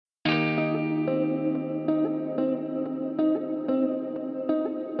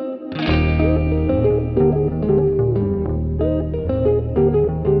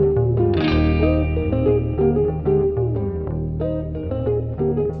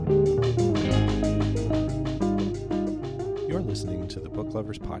Book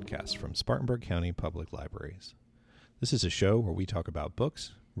Lovers podcast from Spartanburg County Public Libraries. This is a show where we talk about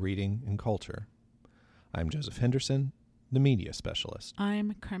books, reading, and culture. I'm Joseph Henderson, the media specialist.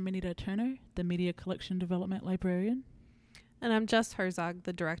 I'm Carmenita Turner, the media collection development librarian. And I'm Jess Herzog,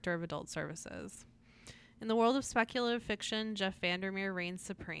 the director of adult services. In the world of speculative fiction, Jeff VanderMeer reigns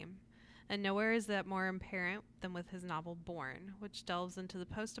supreme. And nowhere is that more apparent than with his novel Borne, which delves into the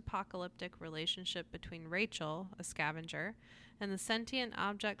post-apocalyptic relationship between Rachel, a scavenger, and the sentient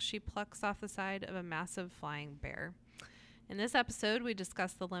object she plucks off the side of a massive flying bear. In this episode, we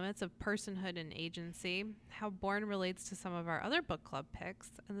discuss the limits of personhood and agency, how Borne relates to some of our other book club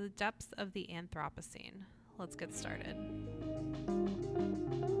picks, and the depths of the Anthropocene. Let's get started.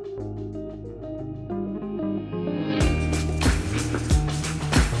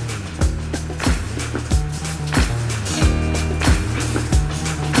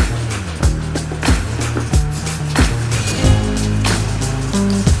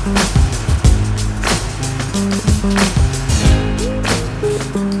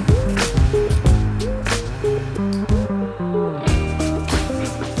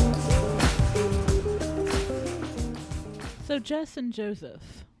 So Jess and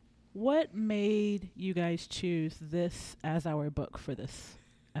Joseph, what made you guys choose this as our book for this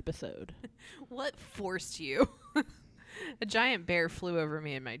episode? What forced you? A giant bear flew over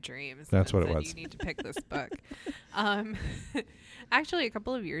me in my dreams. That's what it said, was. You need to pick this book. Actually, a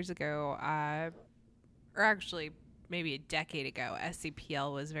couple of years ago, or actually maybe a decade ago,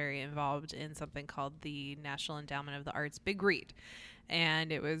 SCPL was very involved in something called the National Endowment of the Arts Big Read.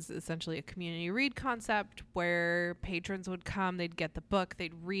 And it was essentially a community read concept where patrons would come, they'd get the book,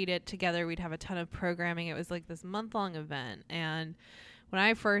 they'd read it together, we'd have a ton of programming. It was like this month-long event. And when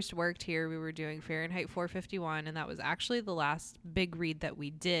I first worked here, we were doing Fahrenheit 451, and that was actually the last big read that we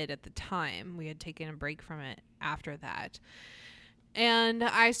did at the time. We had taken a break from it after that. And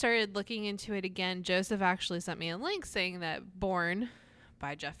I started looking into it again. Joseph actually sent me a link saying that Borne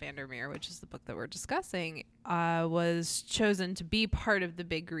by Jeff VanderMeer, which is the book that we're discussing, was chosen to be part of the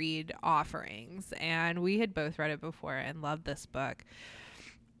big read offerings. And we had both read it before and loved this book.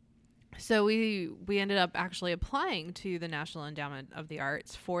 So we ended up actually applying to the National Endowment of the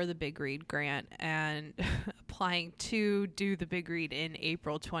Arts for the Big Read grant and applying to do the Big Read in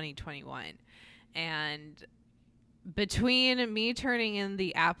April 2021. And between me turning in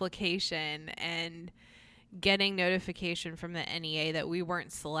the application and getting notification from the NEA that we weren't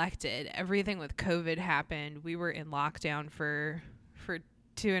selected, everything with COVID happened. We were in lockdown for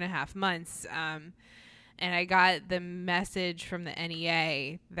 2.5 months. And I got the message from the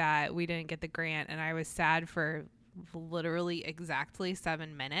NEA that we didn't get the grant, and I was sad for literally exactly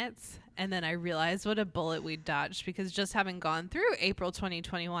 7 minutes. And then I realized what a bullet we dodged, because just having gone through April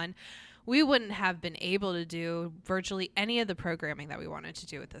 2021, we wouldn't have been able to do virtually any of the programming that we wanted to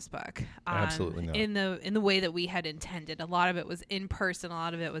do with this book. Absolutely not. In the way that we had intended. A lot of it was in person. A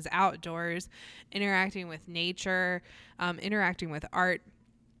lot of it was outdoors, interacting with nature, interacting with art.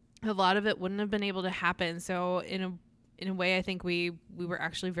 A lot of it wouldn't have been able to happen. So in a way, I think we were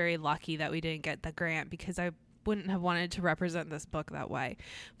actually very lucky that we didn't get the grant, because I wouldn't have wanted to represent this book that way.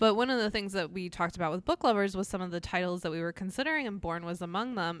 But one of the things that we talked about with book lovers was some of the titles that we were considering, and Borne was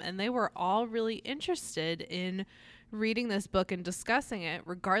among them. And they were all really interested in reading this book and discussing it,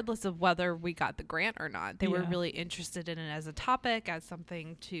 regardless of whether we got the grant or not. They were really interested in it as a topic, as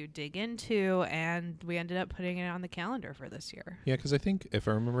something to dig into, and we ended up putting it on the calendar for this year. Yeah, because I think, if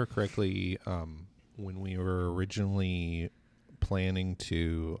I remember correctly, when we were originally planning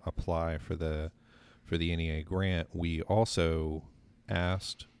to apply for the NEA grant, we also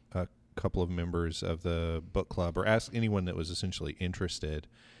asked a couple of members of the book club, or asked anyone that was essentially interested,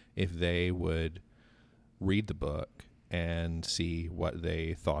 if they would read the book and see what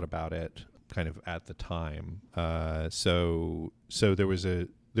they thought about it kind of at the time. So there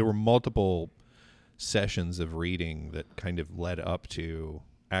were multiple sessions of reading that kind of led up to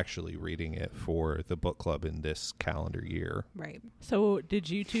actually reading it for the book club in this calendar year. Right. So did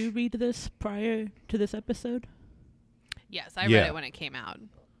you two read this prior to this episode? Yes, I read it when it came out.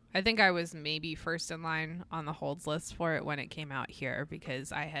 I think I was maybe first in line on the holds list for it when it came out here,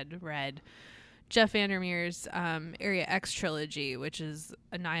 because I had read Jeff VanderMeer's Area X trilogy, which is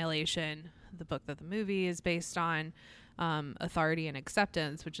Annihilation, the book that the movie is based on, Authority and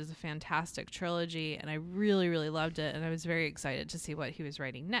Acceptance, which is a fantastic trilogy, and I really, really loved it, and I was very excited to see what he was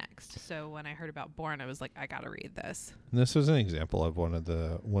writing next. So when I heard about Borne, I was like, I gotta read this. And this was an example of one of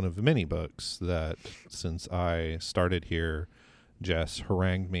the many books that, since I started here, Jess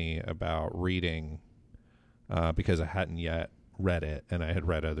harangued me about reading, because I hadn't yet read it, and I had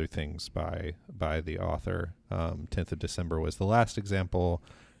read other things by the author. 10th of December was the last example,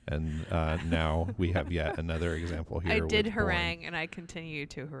 and now we have yet another example here. I did with harangue, Borne. and I continue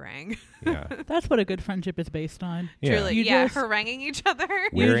to harangue. Yeah. That's what a good friendship is based on. Yeah. Truly, You yeah, just- haranguing each other.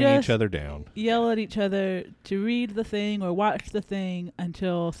 Wearing just- each other down. Yell at each other to read the thing or watch the thing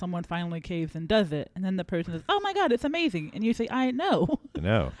until someone finally caves and does it. And then the person says, oh my God, it's amazing. And you say, I know.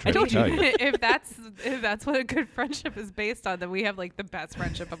 No, I told you. if that's what a good friendship is based on, then we have like the best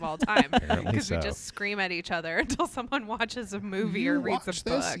friendship of all time. Apparently Because so. we just scream at each other until someone watches a movie or You reads a watched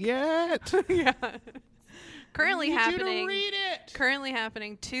this book. yet? Yeah. Currently Need you to happening. read it. Currently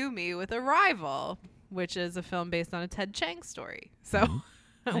happening to me with Arrival, which is a film based on a Ted Chiang story. So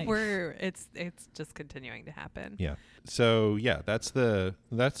Nice. it's just continuing to happen. Yeah. So yeah, that's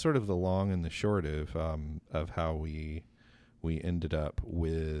sort of the long and the short of how we ended up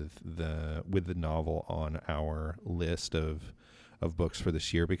with the novel on our list of books for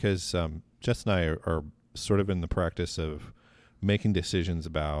this year, because Jess and I are sort of in the practice of making decisions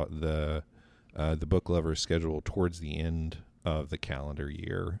about the book lovers schedule towards the end of the calendar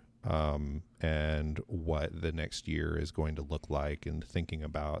year, and what the next year is going to look like, and thinking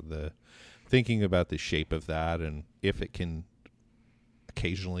about the shape of that, and if it can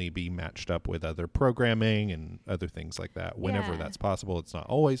occasionally be matched up with other programming and other things like that whenever Yeah. that's possible. It's not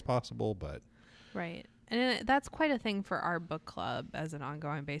always possible, but Right. And that's quite a thing for our book club as an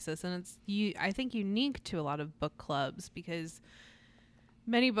ongoing basis. And it's I think unique to a lot of book clubs, because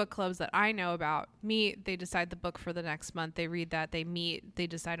many book clubs that I know about meet, they decide the book for the next month, they read that, they meet, they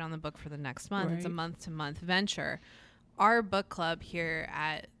decide on the book for the next month. It's a Right. month-to-month venture. Our book club here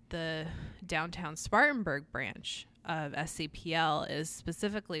at the downtown Spartanburg branch of SCPL is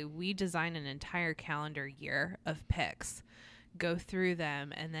specifically, we design an entire calendar year of picks, go through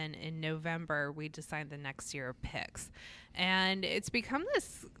them, and then in November we decide the next year of picks. And it's become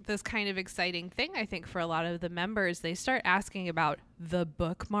this kind of exciting thing, I think, for a lot of the members. They start asking about the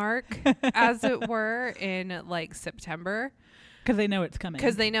bookmark, as it were, in like September. Because they know it's coming.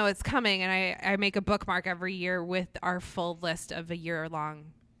 Because they know it's coming, and I make a bookmark every year with our full list of a year-long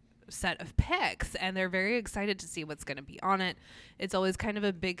set of picks, and they're very excited to see what's going to be on it. It's always kind of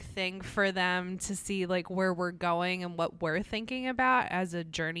a big thing for them to see like where we're going and what we're thinking about as a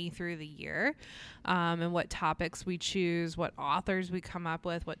journey through the year, and what topics we choose, what authors we come up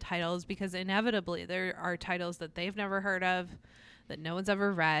with, what titles, because inevitably there are titles that they've never heard of, that no one's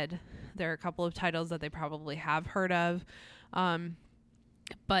ever read. There are a couple of titles that they probably have heard of,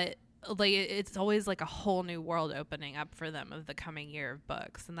 but like it's always like a whole new world opening up for them of the coming year of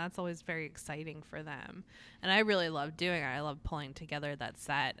books, and that's always very exciting for them. And I really love doing it. I love pulling together that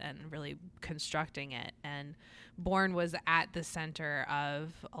set and really constructing it. And Borne was at the center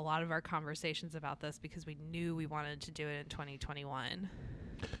of a lot of our conversations about this, because we knew we wanted to do it in 2021. And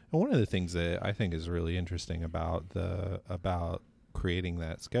one of the things that I think is really interesting about creating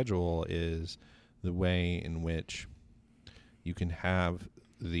that schedule is the way in which you can have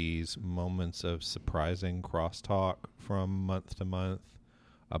these moments of surprising crosstalk from month to month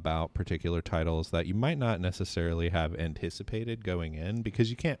about particular titles that you might not necessarily have anticipated going in,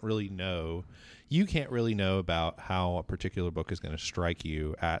 because you can't really know about how a particular book is going to strike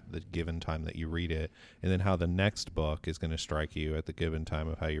you at the given time that you read it, and then how the next book is going to strike you at the given time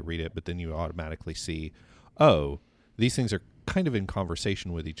of how you read it. But then you automatically see, oh, these things are kind of in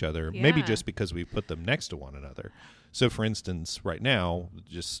conversation with each other, maybe Yeah. just because we put them next to one another. So for instance, right now,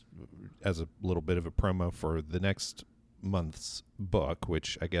 just as a little bit of a promo for the next month's book,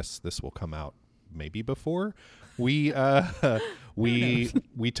 which I guess this will come out maybe before we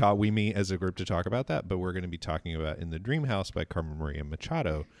meet as a group to talk about that, but we're going to be talking about In the Dream House by Carmen Maria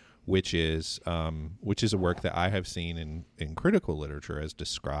Machado, which is a work that I have seen in critical literature as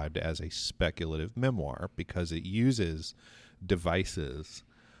described as a speculative memoir, because it uses devices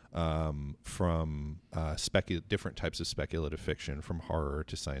from different types of speculative fiction, from horror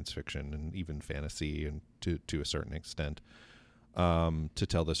to science fiction and even fantasy, and to a certain extent, to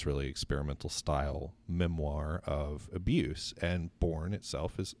tell this really experimental style memoir of abuse. And Borne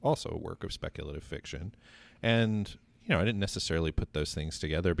itself is also a work of speculative fiction. And I didn't necessarily put those things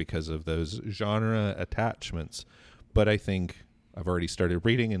together because of those genre attachments, but I think I've already started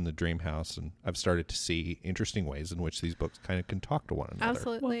reading In the Dream House, and I've started to see interesting ways in which these books kind of can talk to one another.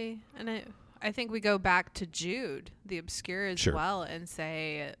 Absolutely. And I think we go back to Jude the Obscure as Sure. well, and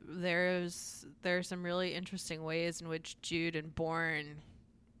say there's some really interesting ways in which Jude and Borne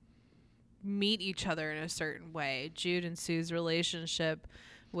meet each other in a certain way. Jude and Sue's relationship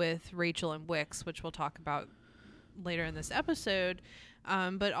with Rachel and Wicks, which we'll talk about later in this episode,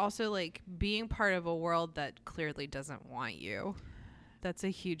 But also like being part of a world that clearly doesn't want you. That's a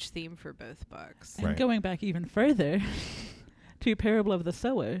huge theme for both books. And going back even further to Parable of the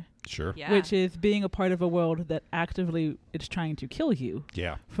Sower. Sure. Yeah. Which is being a part of a world that actively is trying to kill you.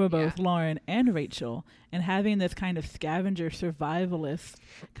 Yeah. For both Lauren and Rachel. And having this kind of scavenger survivalist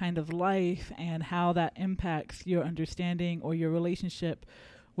kind of life and how that impacts your understanding or your relationship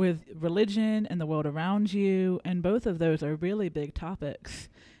with religion and the world around you. And both of those are really big topics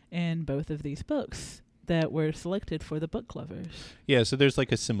in both of these books that were selected for the book lovers. Yeah, so there's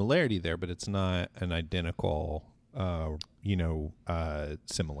like a similarity there, but it's not an identical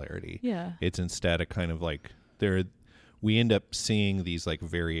similarity. Yeah. It's instead a kind of like we end up seeing these like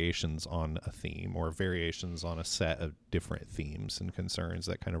variations on a theme or variations on a set of different themes and concerns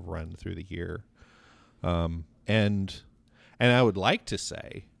that kind of run through the year. And I would like to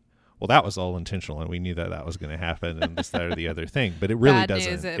say, well, that was all intentional, and we knew that was going to happen, and this, that, or the other thing. But it really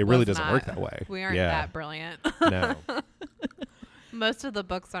doesn't. It really doesn't work that way. We aren't that brilliant. No. Most of the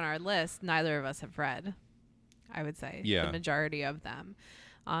books on our list, neither of us have read. I would say the majority of them.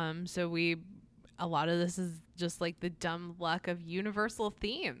 So a lot of this is just like the dumb luck of universal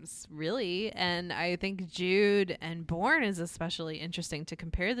themes, really. And I think Jude and Borne is especially interesting to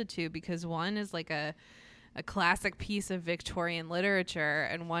compare the two, because one is like a classic piece of Victorian literature,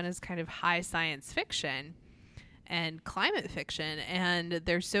 and one is kind of high science fiction and climate fiction, and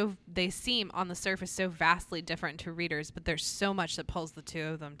they seem on the surface so vastly different to readers, but there's so much that pulls the two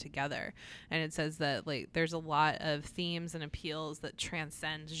of them together. And it says that like there's a lot of themes and appeals that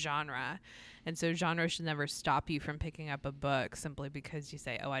transcend genre, and so genre should never stop you from picking up a book simply because you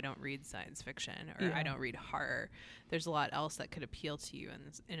say, oh, I don't read science fiction, or I don't read horror. There's a lot else that could appeal to you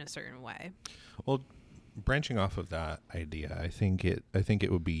in a certain way. Well, branching off of that idea, I think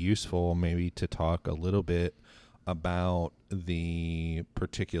it would be useful maybe to talk a little bit about the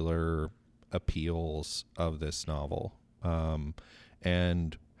particular appeals of this novel,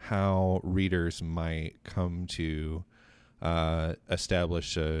 and how readers might come to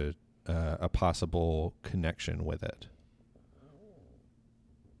establish a possible connection with it.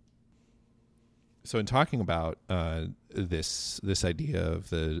 So in talking about this idea of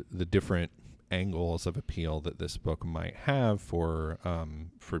the different angles of appeal that this book might have for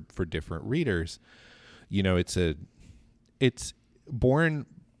different readers, it's Borne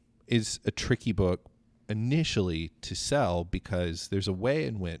is a tricky book initially to sell, because there's a way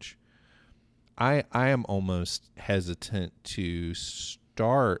in which I am almost hesitant to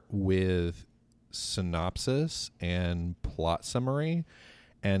start with synopsis and plot summary,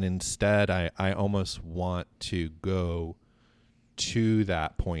 and instead I almost want to go to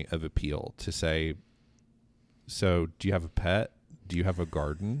that point of appeal to say, so do you have a pet? Do you have a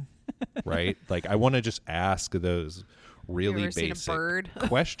garden? Right? Like, I want to just ask those really basic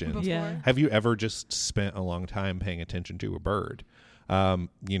questions. Yeah. Have you ever just spent a long time paying attention to a bird? I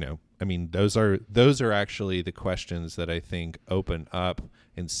mean, those are actually the questions that I think open up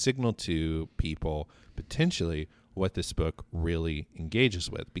and signal to people potentially what this book really engages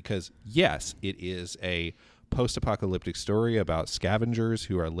with. Because yes, it is a post-apocalyptic story about scavengers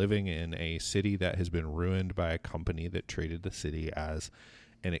who are living in a city that has been ruined by a company that treated the city as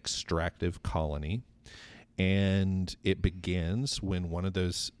an extractive colony. And it begins when one of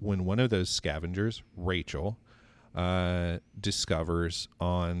those scavengers, Rachel, discovers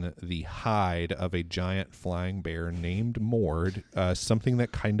on the hide of a giant flying bear named Mord something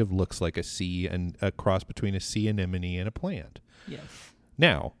that kind of looks like a cross between a sea anemone and a plant. Yes.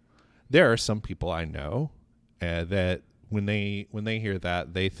 Now, there are some people I know that when they hear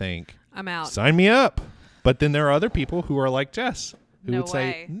that, they think, I'm out. Sign me up. But then there are other people who are like Jess, who would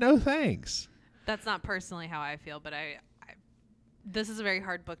say, no thanks. That's not personally how I feel, but this is a very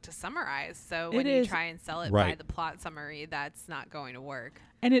hard book to summarize. So when you try and sell it by the plot summary, that's not going to work.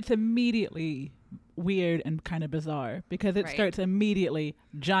 And it's immediately weird and kind of bizarre, because it starts immediately,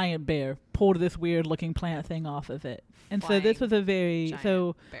 giant bear, pulled this weird looking plant thing off of it. And so this was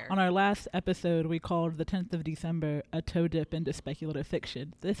on our last episode, we called the 10th of December a toe dip into speculative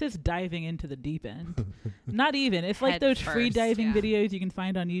fiction. This is diving into the deep end. Not even. It's like those free diving videos you can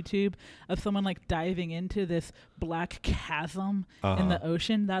find on YouTube of someone like diving into this black chasm in the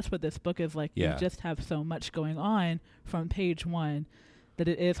ocean. That's what this book is like. Yeah. You just have so much going on from page one that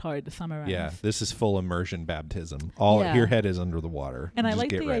it is hard to summarize. Yeah, this is full immersion baptism. Your head is under the water. And I just like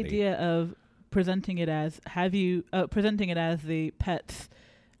the idea of presenting it as the pet's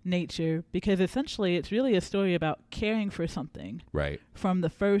nature, because essentially it's really a story about caring for something. Right. From the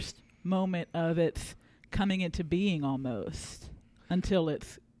first moment of its coming into being almost until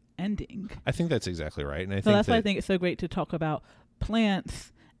its ending. I think that's exactly right. And that's why I think it's so great to talk about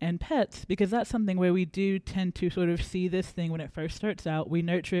plants and pets, because that's something where we do tend to sort of see this thing when it first starts out. We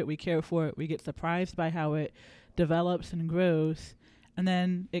nurture it, we care for it, we get surprised by how it develops and grows, and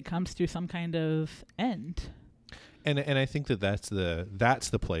then it comes to some kind of end. And I think that's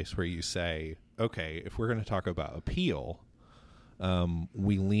the place where you say, okay, if we're going to talk about appeal,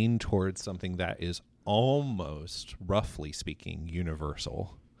 we lean towards something that is almost, roughly speaking,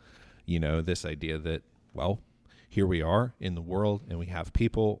 universal. This idea that, well, here we are in the world, and we have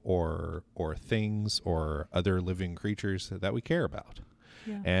people or things or other living creatures that we care about.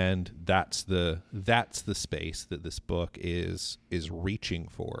 Yeah. And that's the space that this book is reaching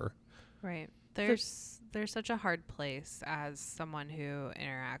for. Right. There's such a hard place as someone who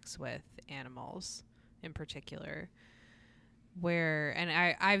interacts with animals in particular,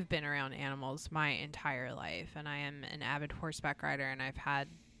 and I've been around animals my entire life, and I am an avid horseback rider, and I've had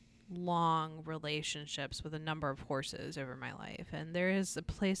long relationships with a number of horses over my life. And there is a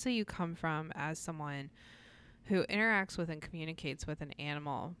place that you come from as someone who interacts with and communicates with an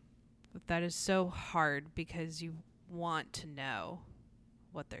animal that is so hard, because you want to know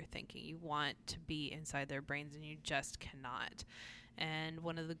what they're thinking. You want to be inside their brains, and you just cannot. And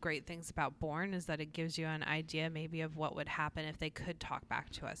one of the great things about Borne is that it gives you an idea maybe of what would happen if they could talk back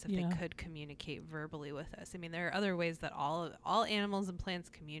to us, if they could communicate verbally with us. I mean, there are other ways that all animals and plants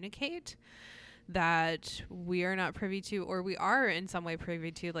communicate that we are not privy to, or we are in some way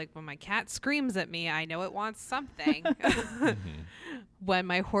privy to. Like when my cat screams at me, I know it wants something. When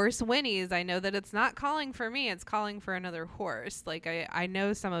my horse whinnies, I know that it's not calling for me, it's calling for another horse. Like I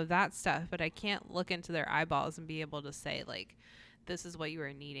know some of that stuff, but I can't look into their eyeballs and be able to say, like, this is what you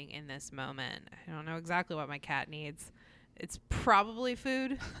are needing in this moment. I don't know exactly what my cat needs. It's probably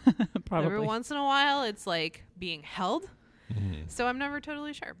food. Probably. Every once in a while, it's like being held. So I'm never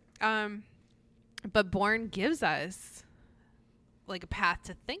totally sure. But Borne gives us like a path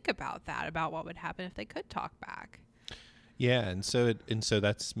to think about that, about what would happen if they could talk back. Yeah, and so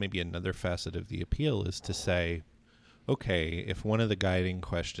that's maybe another facet of the appeal, is to say, okay, if one of the guiding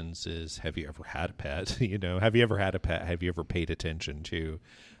questions is, have you ever had a pet? Have you ever had a pet? Have you ever paid attention to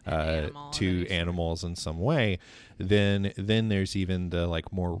animals in some way? Then there's even the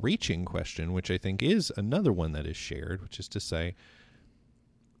like more reaching question, which I think is another one that is shared, which is to say,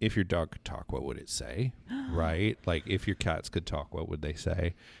 if your dog could talk, what would it say? Right? Like if your cats could talk, what would they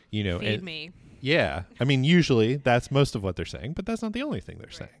say? Feed me. Yeah. I mean, usually that's most of what they're saying, but that's not the only thing they're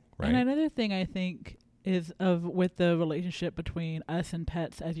saying. Right. And another thing I think is with the relationship between us and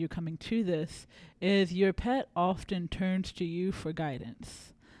pets as you're coming to this is your pet often turns to you for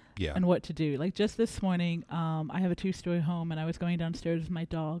guidance. Yeah. And what to do. Like just this morning, I have a 2-story home, and I was going downstairs with my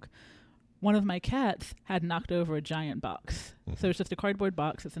dog. One of my cats had knocked over a giant box. So it's just a cardboard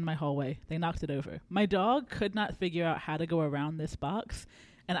box that's in my hallway. They knocked it over. My dog could not figure out how to go around this box,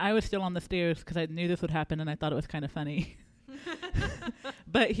 and I was still on the stairs because I knew this would happen, and I thought it was kind of funny.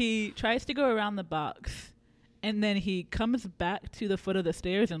 But he tries to go around the box, and then he comes back to the foot of the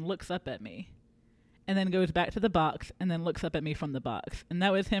stairs and looks up at me, and then goes back to the box and then looks up at me from the box. And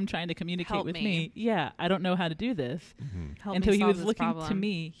that was him trying to communicate with me. Yeah, I don't know how to do this. And so he was looking to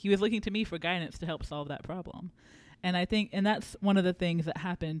me. He was looking to me for guidance to help solve that problem. And I think, and that's one of the things that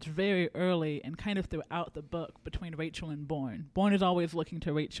happens very early and kind of throughout the book between Rachel and Borne. Borne is always looking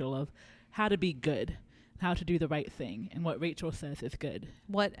to Rachel of how to be good, how to do the right thing, and what Rachel says is good.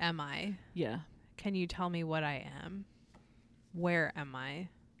 What am I? Yeah. Can you tell me what I am? Where am I?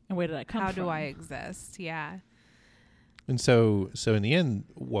 And where did I come from? How do I exist? Yeah. And so in the end,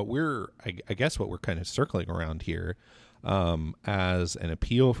 what I guess what we're kind of circling around here as an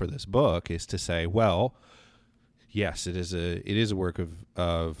appeal for this book is to say, well, yes, it is a work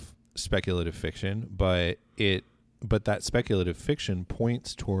of speculative fiction, but that speculative fiction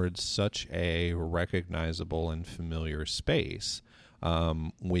points towards such a recognizable and familiar space,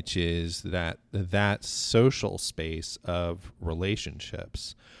 which is that social space of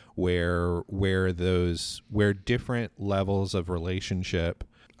relationships where different levels of relationship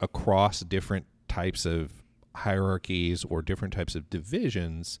across different types of hierarchies or different types of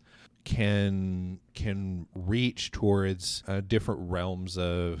divisions can reach towards different realms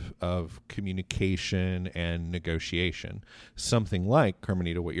of communication and negotiation. Something like,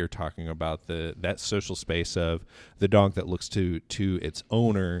 Carmenita, what you're talking about, that social space of the dog that looks to its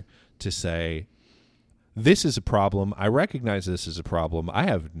owner to say, this is a problem. I recognize this is a problem. I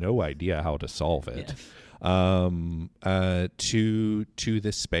have no idea how to solve it. Yes. To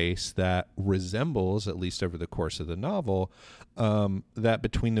this space that resembles, at least over the course of the novel, that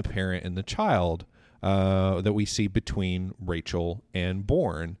between the parent and the child that we see between Rachel and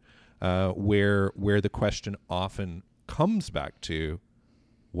Borne, where the question often comes back to,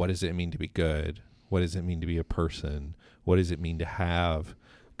 what does it mean to be good? What does it mean to be a person? What does it mean to have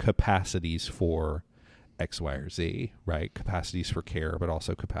capacities for X, Y, or Z, right? Capacities for care, but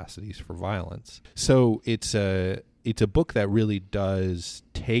also capacities for violence. So it's a book that really does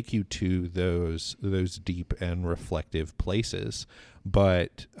take you to those deep and reflective places,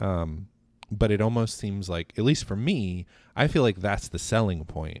 but it almost seems like, at least for me, I feel like that's the selling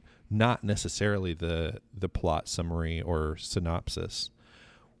point, not necessarily the plot summary or synopsis,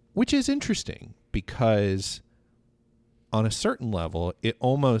 which is interesting because on a certain level, it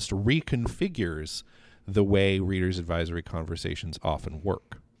almost reconfigures the way Reader's Advisory conversations often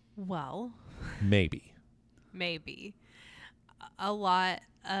work. Well, maybe. A lot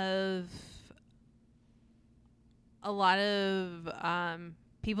of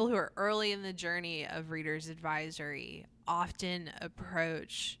people who are early in the journey of Reader's Advisory often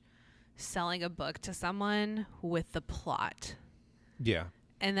approach selling a book to someone with the plot. Yeah.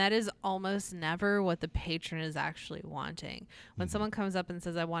 And that is almost never what the patron is actually wanting. When someone comes up and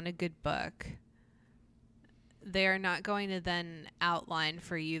says, I want a good book, they are not going to then outline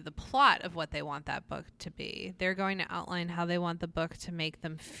for you the plot of what they want that book to be. They're going to outline how they want the book to make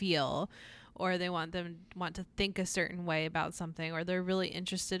them feel, or they want to think a certain way about something, or they're really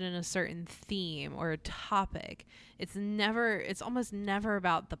interested in a certain theme or a topic. It's almost never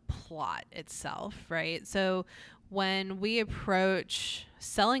about the plot itself, right? So when we approach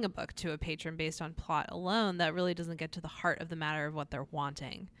selling a book to a patron based on plot alone, that really doesn't get to the heart of the matter of what they're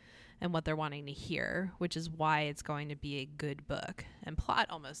wanting and what they're wanting to hear, which is why it's going to be a good book. And plot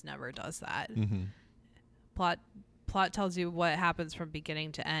almost never does that. Mm-hmm. Plot tells you what happens from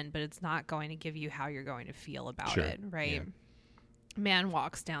beginning to end, but it's not going to give you how you're going to feel about it, right? Yeah. Man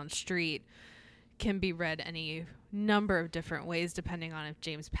walks down street can be read any number of different ways depending on if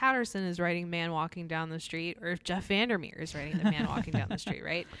James Patterson is writing Man Walking Down the Street or if Jeff VanderMeer is writing the Man Walking Down the Street,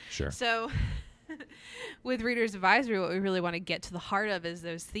 right? Sure. So with Reader's Advisory, what we really want to get to the heart of is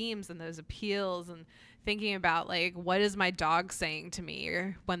those themes and those appeals, and thinking about, like, what is my dog saying to me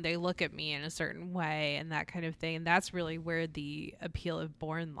or when they look at me in a certain way and that kind of thing. And that's really where the appeal of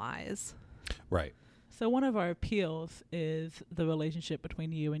Borne lies. Right. So one of our appeals is the relationship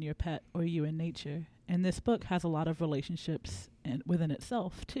between you and your pet, or you and nature. And this book has a lot of relationships within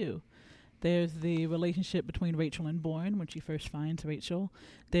itself, too. There's the relationship between Rachel and Borne when she first finds Rachel.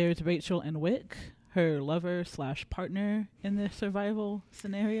 There's Rachel and Wick, her lover/partner in the survival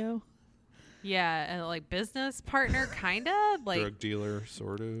scenario. Yeah, like business partner, kind of. Like drug dealer,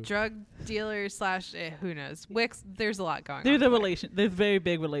 sort of. Drug dealer / who knows. Wick's, there's a lot going on. There's a very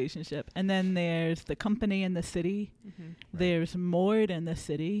big relationship. And then there's the company in the city. Mm-hmm. Right. There's Mord in the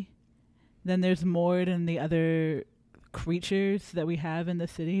city. Then there's Mord and the other creatures that we have in the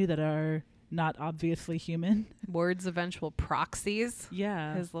city that are not obviously human. Mord's eventual proxies.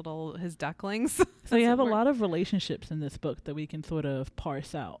 Yeah. His ducklings. So you have a lot of relationships in this book that we can sort of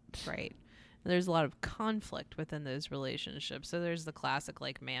parse out. Right. There's a lot of conflict within those relationships. So there's the classic,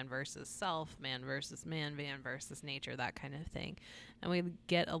 like, man versus self, man versus man versus nature, that kind of thing. And we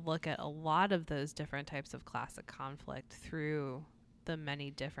get a look at a lot of those different types of classic conflict through the many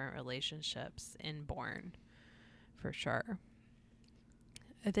different relationships in Borne, for sure.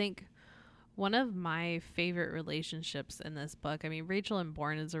 I think one of my favorite relationships in this book, I mean, Rachel and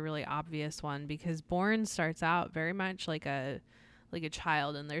Borne is a really obvious one, because Borne starts out very much like a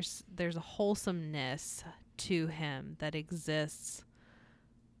child, and there's a wholesomeness to him that exists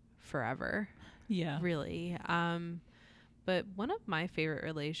forever. Yeah. Really. But one of my favorite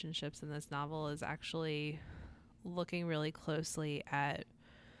relationships in this novel is actually looking really closely at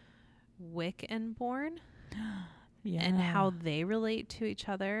Wick and Borne. Yeah. And how they relate to each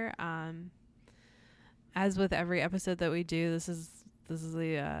other. As with every episode that we do, this is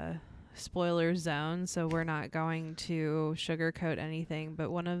the spoiler zone, so we're not going to sugarcoat anything. But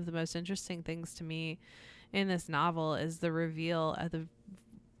one of the most interesting things to me in this novel is the reveal at the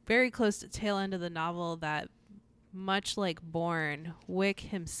very close to tail end of the novel that, much like Borne, Wick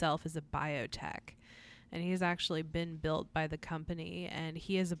himself is a biotech. And he's actually been built by the company, and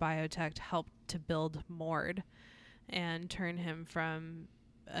he as a biotech helped to build Mord and turn him from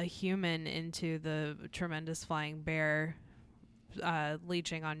a human into the tremendous flying bear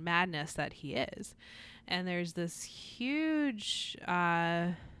leeching on madness that he is. And there's this huge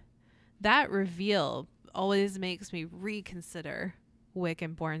that reveal always makes me reconsider Wick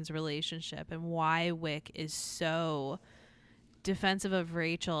and Borne's relationship and why Wick is so defensive of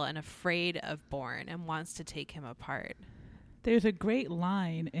Rachel and afraid of Borne and wants to take him apart. There's a great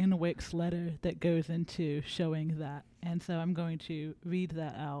line in Wick's letter that goes into showing that, and so I'm going to read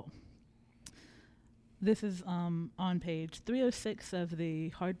that out. This is on page 306 of the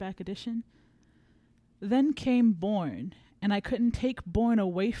hardback edition. Then came Borne, and I couldn't take Borne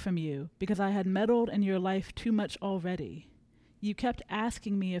away from you because I had meddled in your life too much already. You kept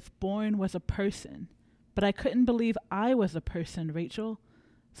asking me if Borne was a person, but I couldn't believe I was a person, Rachel,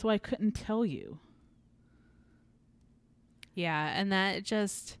 so I couldn't tell you. Yeah, and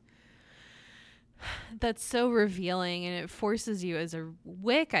that's so revealing, and it forces you as a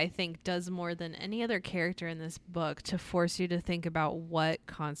Wick, I think, does more than any other character in this book to force you to think about what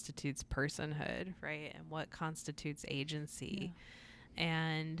constitutes personhood, right? And what constitutes agency,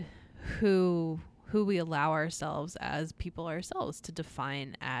 and who we allow ourselves as people ourselves to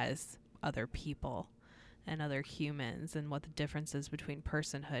define as other people and other humans, and what the difference is between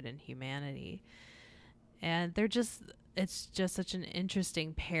personhood and humanity. And it's just such an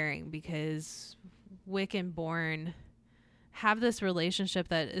interesting pairing, because Wick and Borne have this relationship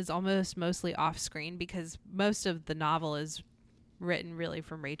that is almost mostly off screen, because most of the novel is written really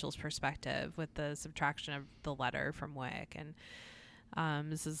from Rachel's perspective, with the subtraction of the letter from Wick. And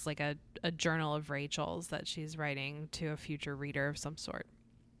this is like a journal of Rachel's that she's writing to a future reader of some sort.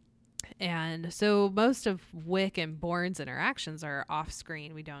 And so most of Wick and Borne's interactions are off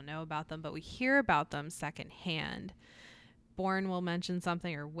screen. We don't know about them, but we hear about them secondhand. Borne will mention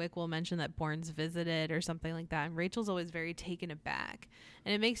something, or Wick will mention that Borne's visited or something like that, and Rachel's always very taken aback.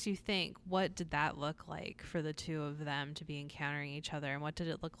 And it makes you think, what did that look like for the two of them to be encountering each other, and what did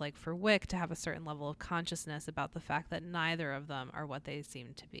it look like for Wick to have a certain level of consciousness about the fact that neither of them are what they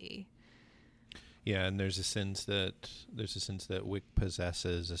seem to be? Yeah, and there's a sense that Wick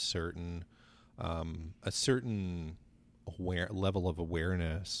possesses a certain level of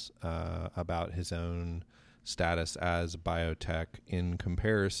awareness about his own status as biotech in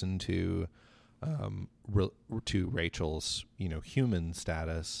comparison to Rachel's, human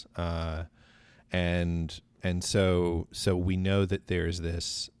status, and so we know that there's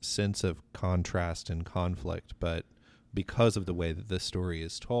this sense of contrast and conflict, but because of the way that this story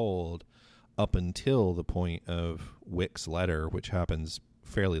is told, up until the point of Wick's letter, which happens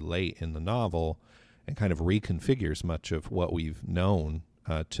fairly late in the novel and kind of reconfigures much of what we've known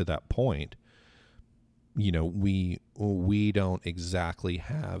to that point, we don't exactly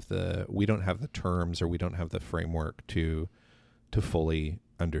have the terms, or we don't have the framework to fully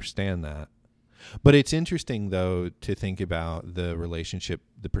understand that. But it's interesting, though, to think about the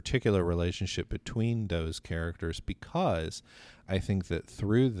particular relationship between those characters, because I think that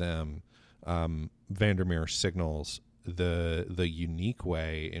through them, VanderMeer signals the unique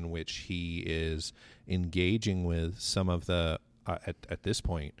way in which he is engaging with some of the at this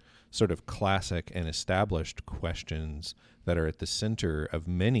point sort of classic and established questions that are at the center of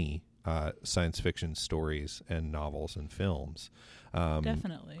many science fiction stories and novels and films.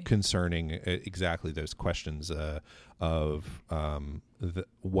 Definitely. Concerning exactly those questions of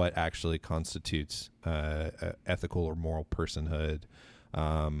what actually constitutes ethical or moral personhood,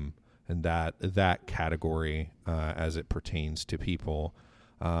 and that category as it pertains to people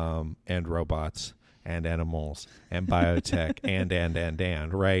and robots and animals and biotech and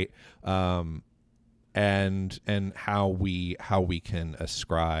right, and how we can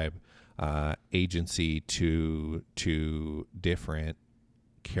ascribe agency to different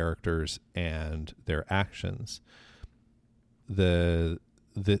characters and their actions. The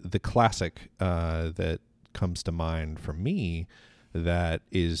classic that comes to mind for me that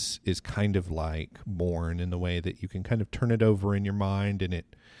is kind of like Borne in the way that you can kind of turn it over in your mind, and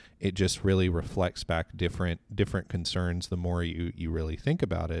it just really reflects back different concerns the more you really think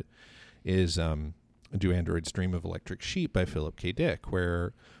about it, is Do Androids Dream of Electric Sheep by Philip K. Dick,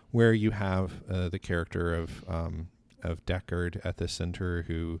 where you have the character of Deckard at the center,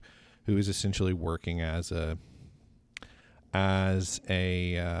 who is essentially working as a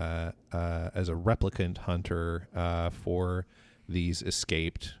replicant hunter for these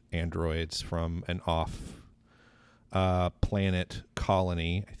escaped androids from an off planet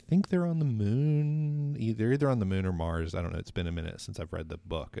colony. I think they're on the moon, either on the moon or Mars. I don't know. It's been a minute since I've read the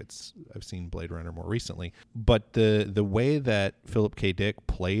book. I've seen Blade Runner more recently. But the way that Philip K. Dick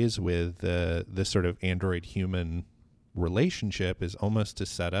plays with this sort of android human relationship is almost to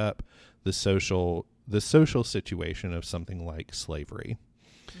set up the social situation of something like slavery,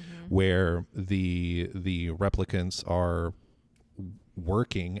 where the replicants are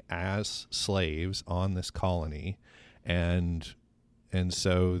working as slaves on this colony, and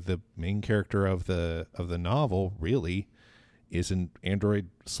so the main character of the novel really is an android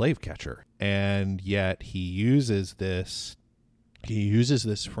slave catcher, and yet he uses this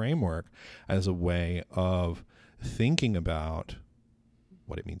framework as a way of thinking about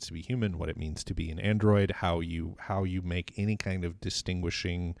what it means to be human, what it means to be an android, how you make any kind of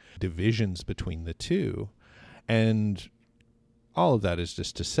distinguishing divisions between the two. And all of that is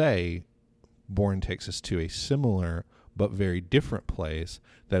just to say, Borne takes us to a similar but very different place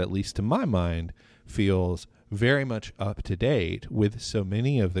that, at least to my mind, feels very much up to date with so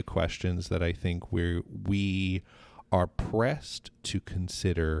many of the questions that I think we are pressed to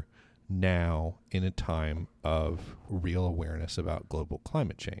consider now in a time of real awareness about global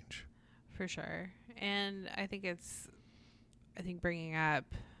climate change. For sure. And I think bringing up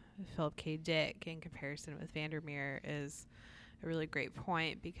Philip K. Dick in comparison with VanderMeer is a really great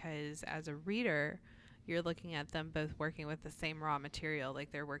point, because as a reader, you're looking at them both working with the same raw material,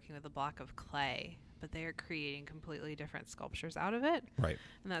 like they're working with a block of clay, but they are creating completely different sculptures out of it. Right.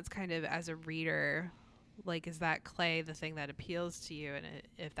 And that's kind of, as a reader, like, is that clay the thing that appeals to you? And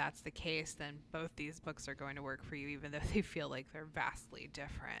if that's the case, then both these books are going to work for you, even though they feel like they're vastly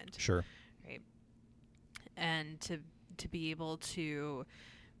different. Sure. Right. And to be able to,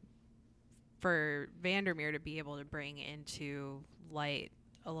 for VanderMeer to be able to bring into light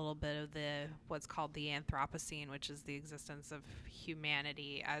a little bit of what's called the Anthropocene, which is the existence of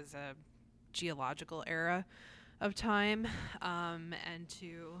humanity as a geological era of time, and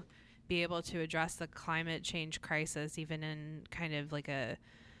to be able to address the climate change crisis, even in kind of like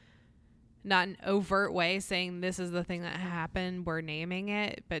not an overt way, saying this is the thing that happened, we're naming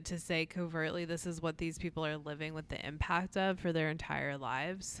it, but to say covertly this is what these people are living with the impact of for their entire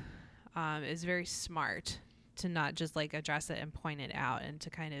lives, is very smart, to not just like address it and point it out, and to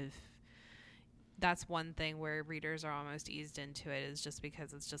kind of, that's one thing where readers are almost eased into it, is just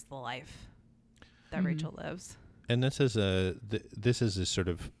because it's just the life that Rachel lives. And this is a sort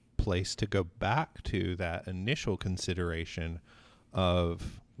of place to go back to that initial consideration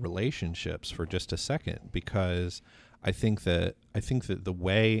of relationships for just a second, because I think that the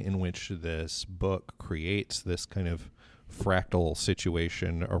way in which this book creates this kind of fractal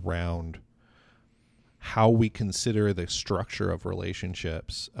situation around how we consider the structure of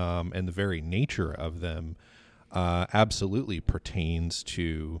relationships, and the very nature of them, absolutely pertains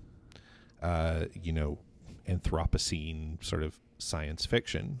to Anthropocene sort of science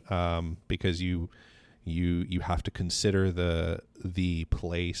fiction, because you have to consider the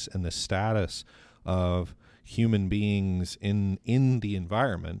place and the status of human beings in the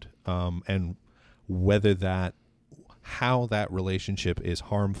environment, and how that relationship is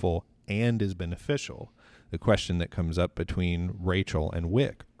harmful and is beneficial. The question that comes up between Rachel and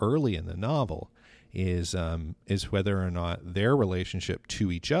Wick early in the novel is whether or not their relationship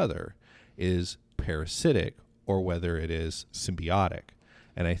to each other is parasitic or whether it is symbiotic.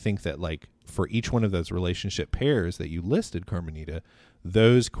 And I think that, like, for each one of those relationship pairs that you listed, Carmenita,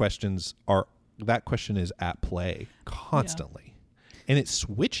 that question is at play constantly. Yeah. And it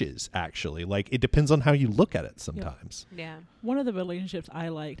switches, actually. Like, it depends on how you look at it sometimes. Yeah. One of the relationships I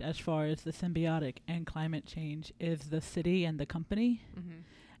liked as far as the symbiotic and climate change is the city and the company. Mm-hmm.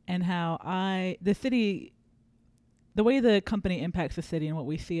 And how the way the company impacts the city and what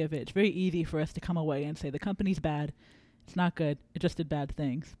we see of it, it's very easy for us to come away and say the company's bad. It's not good. It just did bad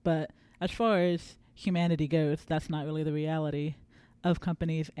things. But as far as humanity goes, that's not really the reality of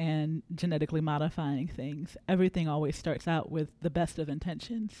companies and genetically modifying things. Everything always starts out with the best of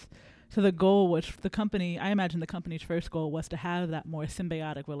intentions. So the goal was I imagine the company's first goal was to have that more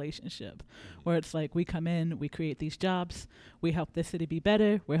symbiotic relationship where it's like, we come in, we create these jobs, we help the city be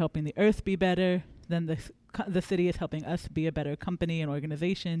better, we're helping the earth be better, then the city is helping us be a better company and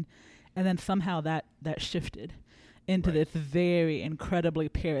organization. And then somehow that shifted into this very incredibly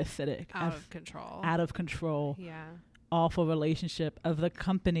parasitic, out of control, awful relationship of the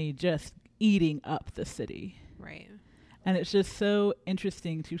company just eating up the city. Right. And it's just so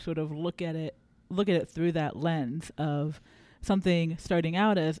interesting to sort of look at it through that lens of something starting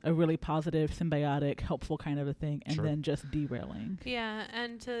out as a really positive, symbiotic, helpful kind of a thing, and then just derailing. Yeah,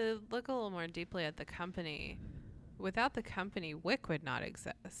 and to look a little more deeply at the company, without the company, Wick would not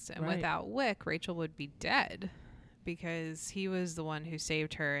exist. And without Wick, Rachel would be dead, because he was the one who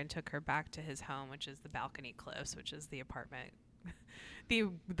saved her and took her back to his home, which is the Balcony Cliffs, which is the apartment,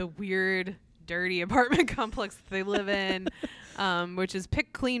 the weird, dirty apartment complex that they live in, which is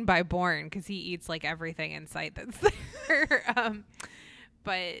picked clean by Borne because he eats like everything in sight that's there.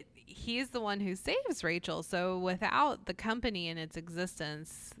 But he's the one who saves Rachel. So without the company in its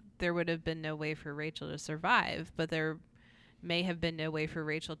existence, there would have been no way for Rachel to survive. But there may have been no way for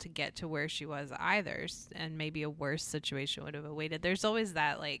Rachel to get to where she was either, and maybe a worse situation would have awaited. There's always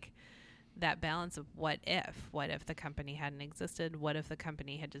that, like, that balance of what if the company hadn't existed, what if the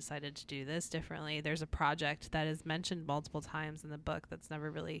company had decided to do this differently. There's a project that is mentioned multiple times in the book that's never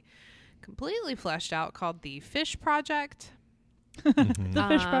really completely fleshed out called the Fish Project. The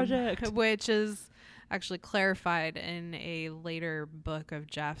Fish Project, which is actually clarified in a later book of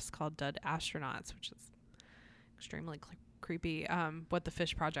Jeff's called Dead Astronauts, which is extremely creepy, what the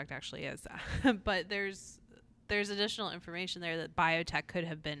Fish Project actually is. But there's additional information there that biotech could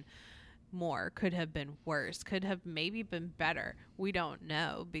have been more, could have been worse, could have maybe been better. We don't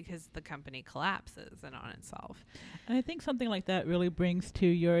know because the company collapses in on itself. And I think something like that really brings to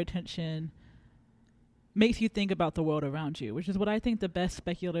your attention, makes you think about the world around you, which is what I think the best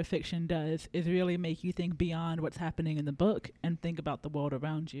speculative fiction does, is really make you think beyond what's happening in the book and think about the world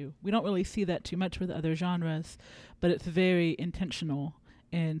around you. We don't really see that too much with other genres, but it's very intentional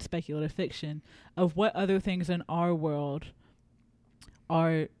in speculative fiction of what other things in our world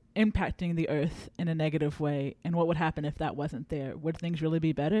are impacting the earth in a negative way, and what would happen if that wasn't there. Would things really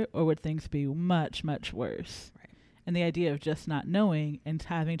be better, or would things be much, much worse? Right. And the idea of just not knowing and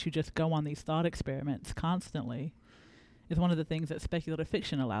having to just go on these thought experiments constantly is one of the things that speculative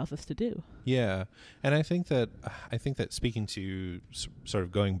fiction allows us to do. Yeah. And I think that speaking to sort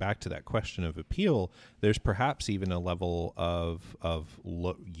of going back to that question of appeal, there's perhaps even a level of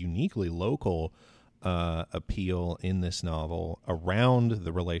uniquely local appeal in this novel around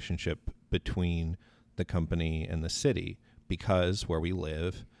the relationship between the company and the city, because where we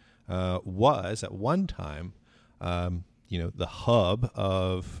live was at one time, the hub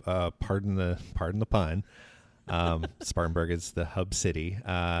of pardon the pun. Spartanburg is the hub city,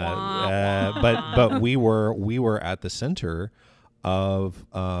 but we were at the center of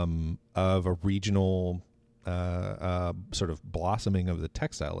a regional sort of blossoming of the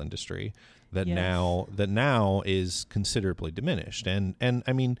textile industry that now is considerably diminished. And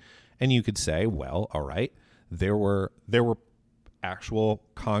I mean, and you could say, well, all right, there were actual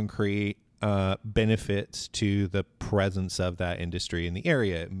concrete benefits to the presence of that industry in the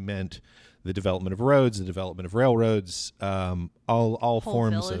area. It meant the development of roads, the development of railroads, all whole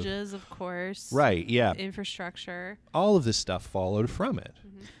forms villages, of course. Right, yeah. Infrastructure. All of this stuff followed from it.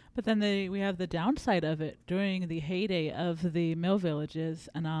 Mm-hmm. But then we have the downside of it during the heyday of the mill villages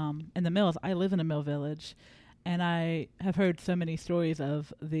and the mills. I live in a mill village, and I have heard so many stories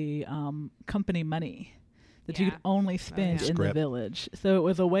of the company money that you could only spend in the village. So it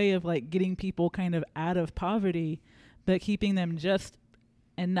was a way of like getting people kind of out of poverty, but keeping them just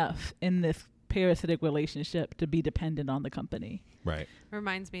enough in this parasitic relationship to be dependent on the company. Right.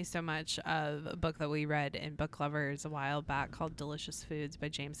 Reminds me so much of a book that we read in Book Lovers a while back called Delicious Foods by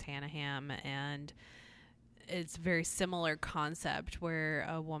James Hannaham, and it's a very similar concept where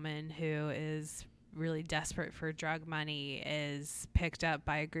a woman who is really desperate for drug money is picked up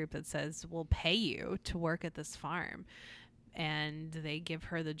by a group that says, we'll pay you to work at this farm, and they give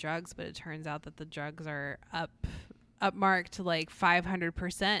her the drugs, but it turns out that the drugs are upmarked to like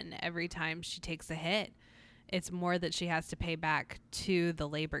 500% every time she takes a hit. It's more that she has to pay back to the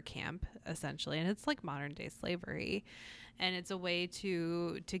labor camp, essentially. And it's like modern day slavery. And it's a way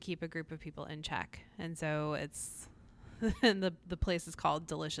to keep a group of people in check. And so it's, and the place is called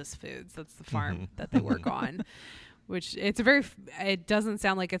Delicious Foods. That's the farm that they work on. Which it doesn't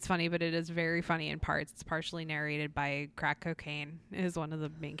sound like it's funny, but it is very funny in parts. It's partially narrated by crack cocaine, is one of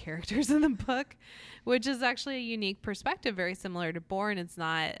the main characters in the book, which is actually a unique perspective, very similar to Borne. It's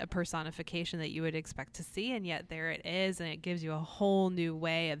not a personification that you would expect to see, and yet there it is, and it gives you a whole new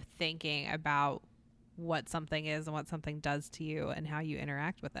way of thinking about what something is and what something does to you and how you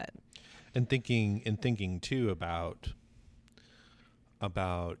interact with it. And thinking too about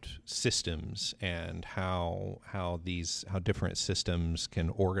systems and how different systems can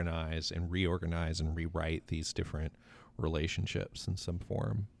organize and reorganize and rewrite these different relationships in some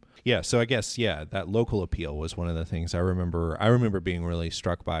form. Yeah, so I guess that local appeal was one of the things I remember being really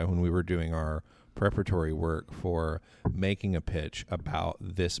struck by when we were doing our preparatory work for making a pitch about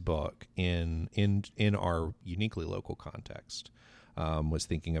this book in our uniquely local context. Was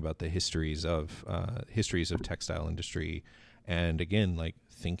thinking about the histories of textile industry. And again, like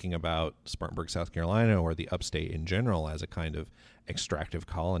thinking about Spartanburg, South Carolina, or the Upstate in general as a kind of extractive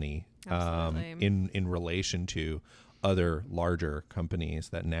colony in relation to other larger companies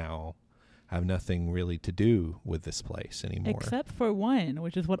that now have nothing really to do with this place anymore. Except for one,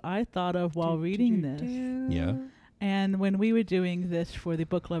 which is what I thought of while reading this. Yeah. And when we were doing this for the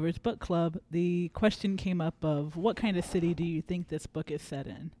Book Lovers Book Club, the question came up of what kind of city do you think this book is set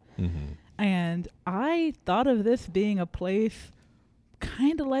in? Mm-hmm. And I thought of this being a place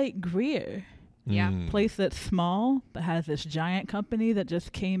kind of like Greer, Yeah. Place that's small but has this giant company that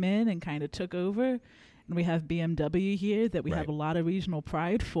just came in and kind of took over. And we have BMW here that we have a lot of regional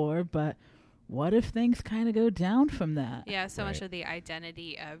pride for, but what if things kind of go down from that? Yeah, so much of the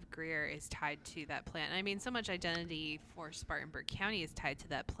identity of Greer is tied to that plant. I mean, so much identity for Spartanburg County is tied to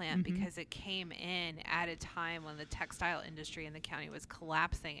that plant because it came in at a time when the textile industry in the county was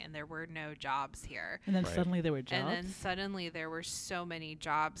collapsing and there were no jobs here. And then suddenly there were jobs. And then suddenly there were so many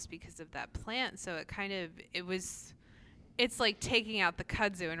jobs because of that plant. So it's like taking out the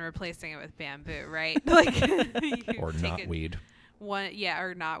kudzu and replacing it with bamboo, right? Like or knotweed.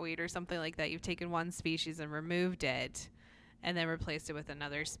 Or knotweed or something like that. You've taken one species and removed it and then replaced it with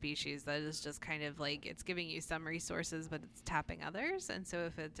another species that is just kind of like, it's giving you some resources, but it's tapping others. And so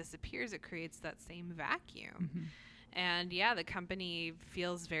if it disappears, it creates that same vacuum. And the company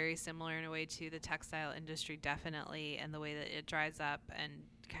feels very similar in a way to the textile industry, definitely, and the way that it dries up and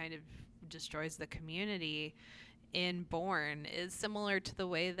kind of destroys the community in Borne is similar to the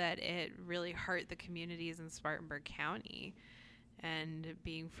way that it really hurt the communities in Spartanburg County. And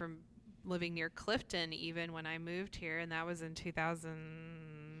being from living near Clifton, even when I moved here, and that was in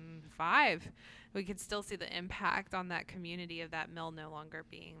 2005, we could still see the impact on that community of that mill no longer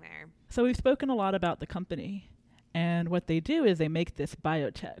being there. So we've spoken a lot about the company, and what they do is they make this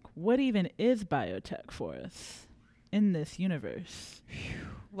biotech. What even is biotech for us in this universe?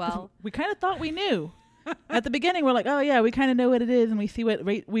 Well, we kind of thought we knew. At the beginning, we're like, oh, yeah, we kind of know what it is, and we see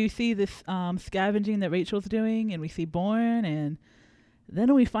we see this scavenging that Rachel's doing, and we see Borne, and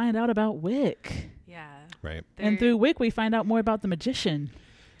then we find out about Wick. Yeah. Right. And through Wick, we find out more about the magician.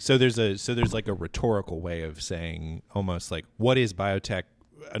 So there's like a rhetorical way of saying almost like, what is biotech?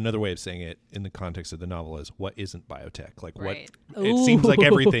 Another way of saying it in the context of the novel is, what isn't biotech? Like what? It seems like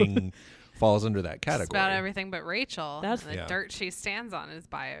everything falls under that category. It's about everything but Rachel. That's the dirt she stands on is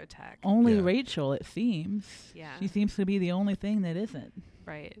biotech. Only Rachel, it seems. Yeah. She seems to be the only thing that isn't.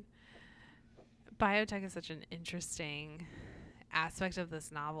 Right. Biotech is such an interesting aspect of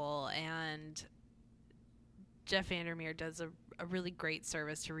this novel, and Jeff VanderMeer does a really great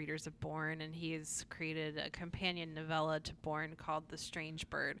service to readers of Borne, and he has created a companion novella to Borne called The Strange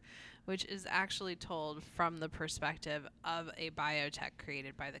Bird, which is actually told from the perspective of a biotech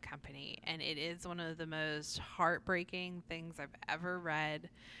created by the company. And it is one of the most heartbreaking things I've ever read.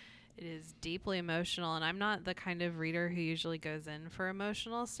 It is deeply emotional, and I'm not the kind of reader who usually goes in for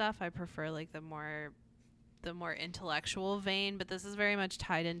emotional stuff. I prefer like the more intellectual vein, but this is very much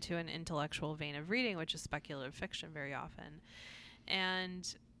tied into an intellectual vein of reading, which is speculative fiction very often. And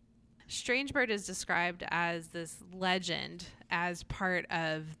Strange Bird is described as this legend as part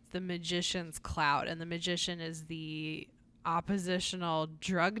of the magician's clout, and the magician is the oppositional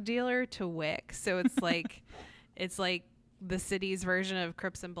drug dealer to Wick. So it's like the city's version of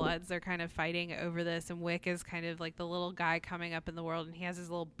Crips and Bloods. They're kind of fighting over this, and Wick is kind of like the little guy coming up in the world, and he has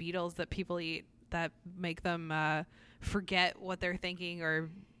his little beetles that people eat that make them forget what they're thinking or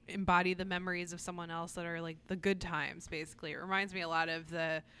embody the memories of someone else that are like the good times, basically. It reminds me a lot of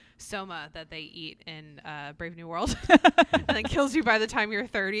the soma that they eat in Brave New World and it kills you by the time you're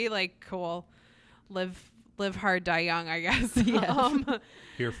 30. Like, cool. Live hard, die young, I guess. Yes.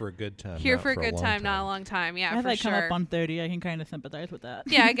 Here for a good time. Here for a good time, not a long time. Yeah, as for I sure. come up on 30, I can kind of sympathize with that.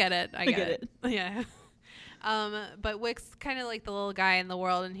 Yeah, I get it. I get it. Yeah. But Wick's kind of like the little guy in the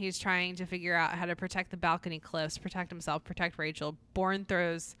world, and he's trying to figure out how to protect the balcony cliffs, protect himself, protect Rachel. Borne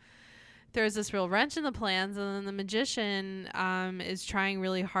throws this real wrench in the plans, and then the magician is trying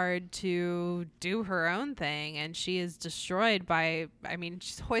really hard to do her own thing, and she is destroyed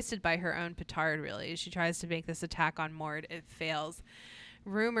she's hoisted by her own petard, really. She tries to make this attack on Mord. It fails.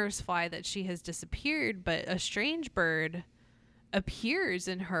 Rumors fly that she has disappeared, but a strange bird appears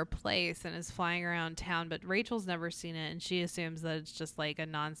in her place and is flying around town, but Rachel's never seen it, and she assumes that it's just like a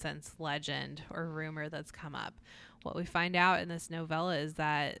nonsense legend or rumor that's come up. What we find out in this novella is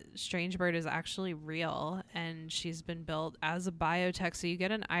that Strange Bird is actually real, and she's been built as a biotech, so you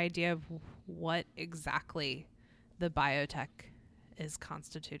get an idea of what exactly the biotech is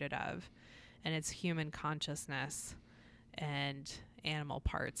constituted of, and it's human consciousness and animal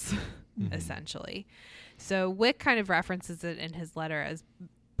parts, essentially. So Wick kind of references it in his letter as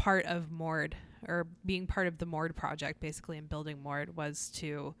part of Mord, or being part of the Mord project, basically, in building Mord, was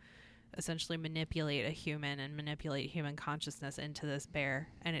to essentially manipulate a human and manipulate human consciousness into this bear,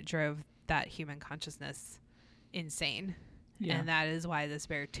 and it drove that human consciousness insane. Yeah. And that is why this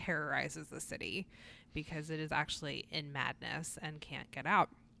bear terrorizes the city, because it is actually in madness and can't get out.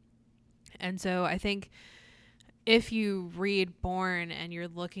 And so I think if you read Borne and you're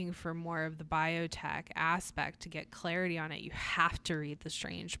looking for more of the biotech aspect to get clarity on it, you have to read The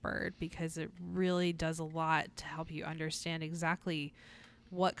Strange Bird, because it really does a lot to help you understand exactly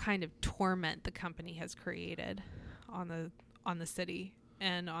what kind of torment the company has created on the city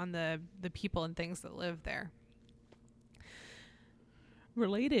and on the people and things that live there.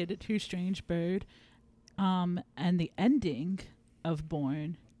 Related to Strange Bird, and the ending of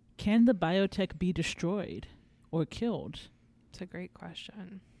Borne, can the biotech be destroyed or killed? It's a great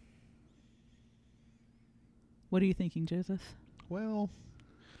question. What are you thinking, Joseph? Well,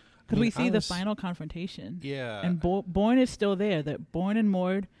 because we see the final confrontation. Yeah. And Borne is still there. That Borne and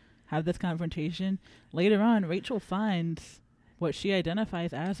Mord have this confrontation. Later on, Rachel finds what she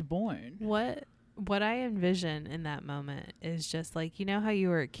identifies as Borne. What I envision in that moment is just like, you know how you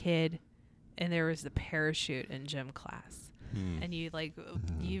were a kid and there was the parachute in gym class. And you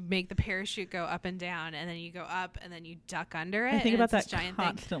you make the parachute go up and down, and then you go up, and then you duck under it. I think about that giant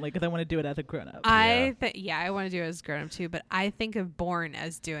constantly because I want to do it as a grown-up. I want to do it as a grown-up too, but I think of Borne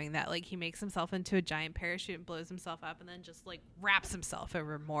as doing that. Like, he makes himself into a giant parachute and blows himself up, and then just like wraps himself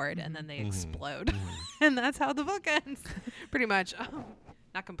over Mord, and then they explode. And that's how the book ends, pretty much.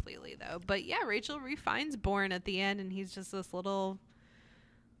 Not completely though, but yeah, Rachel refines Borne at the end, and he's just this little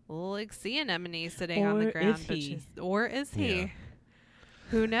like sea anemone sitting on the ground. Or is he? Yeah.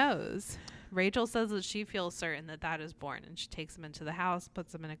 Who knows? Rachel says that she feels certain that is Borne, and she takes him into the house,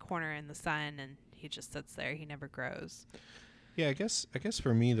 puts him in a corner in the sun, and he just sits there. He never grows. Yeah, I guess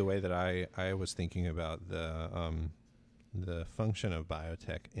for me, the way that I was thinking about the function of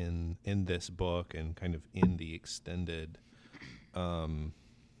biotech in this book and kind of in the extended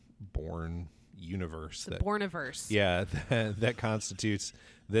Borne universe, the Borneverse. Yeah, that constitutes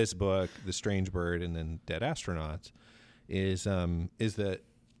this book, The Strange Bird, and then Dead Astronauts, is that,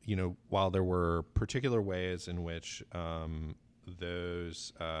 you know, while there were particular ways in which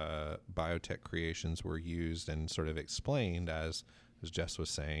those biotech creations were used and sort of explained, as Jess was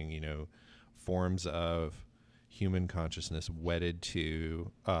saying, you know, forms of human consciousness wedded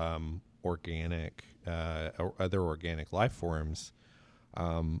to organic or other organic life forms.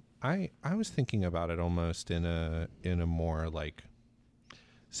 I was thinking about it almost in a more like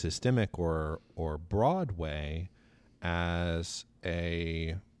systemic or broad way as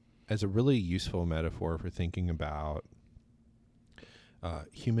a really useful metaphor for thinking about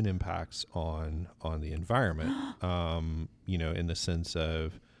human impacts on the environment. You know, in the sense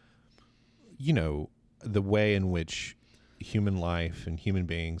of, you know, the way in which human life and human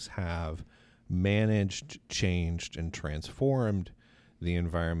beings have managed, changed, and transformed the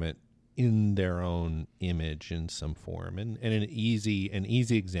environment in their own image in some form. And an easy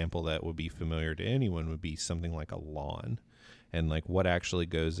example that would be familiar to anyone would be something like a lawn, and like what actually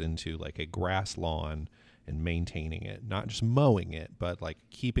goes into like a grass lawn and maintaining it, not just mowing it, but like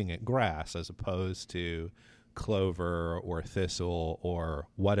keeping it grass as opposed to clover or thistle or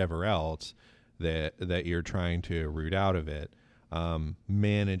whatever else that you're trying to root out of it.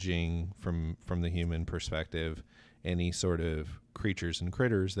 Managing from the human perspective any sort of creatures and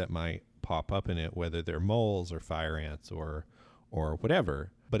critters that might pop up in it, whether they're moles or fire ants or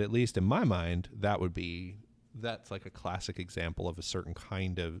whatever. But at least in my mind, that's like a classic example of a certain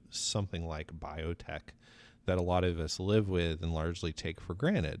kind of something like biotech that a lot of us live with and largely take for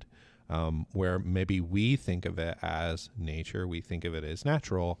granted, where maybe we think of it as nature, we think of it as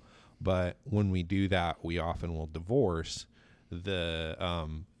natural, but when we do that, we often will divorce the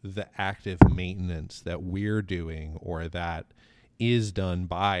active maintenance that we're doing or that is done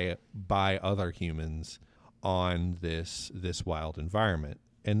by other humans on this wild environment.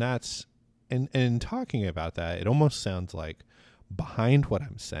 And that's and talking about that, it almost sounds like behind what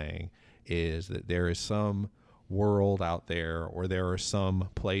I'm saying is that there is some world out there, or there are some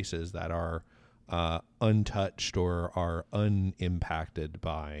places that are untouched or are unimpacted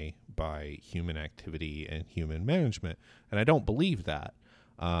by human activity and human management. And I don't believe that.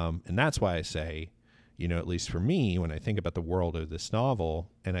 And that's why I say, you know, at least for me, when I think about the world of this novel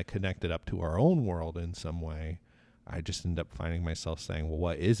and I connect it up to our own world in some way, I just end up finding myself saying, well,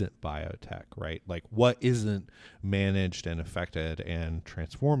 what isn't biotech, right? Like, what isn't managed and affected and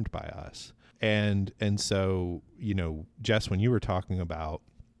transformed by us? And so, you know, Jess, when you were talking about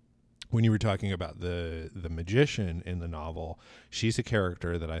the magician in the novel, she's a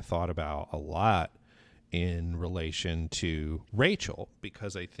character that I thought about a lot in relation to Rachel,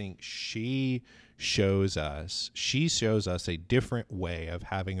 because I think she shows us a different way of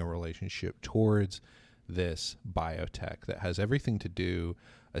having a relationship towards this biotech that has everything to do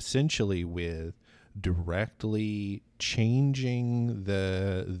essentially with directly changing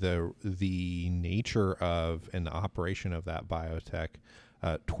the nature of and the operation of that biotech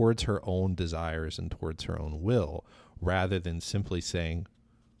towards her own desires and towards her own will, rather than simply saying,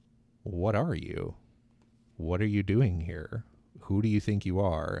 what are you? What are you doing here? Who do you think you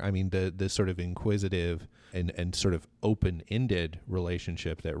are? I mean, the sort of inquisitive and sort of open-ended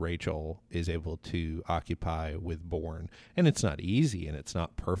relationship that Rachel is able to occupy with Borne. And it's not easy, and it's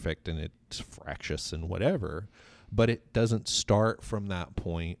not perfect, and it's fractious and whatever, but it doesn't start from that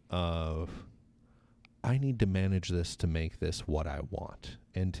point of, I need to manage this to make this what I want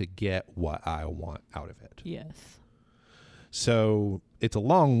and to get what I want out of it. Yes. So it's a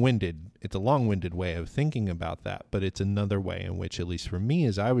long-winded way of thinking about that, but it's another way in which, at least for me,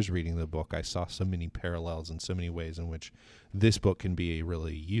 as I was reading the book, I saw so many parallels and so many ways in which this book can be a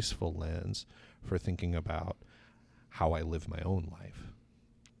really useful lens for thinking about how I live my own life.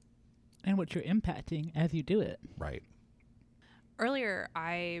 And what you're impacting as you do it. Right. Earlier,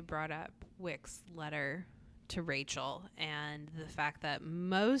 I brought up Wick's letter to Rachel and the fact that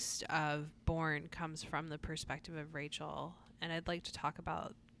most of Borne comes from the perspective of Rachel. And I'd like to talk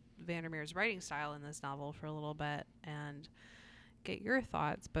about VanderMeer's writing style in this novel for a little bit and get your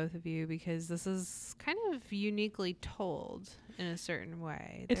thoughts, both of you, because this is kind of uniquely told in a certain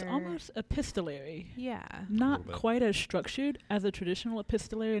way. It's almost epistolary. Yeah. Not quite as structured as a traditional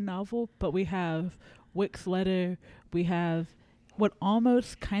epistolary novel, but we have Wick's letter, we have what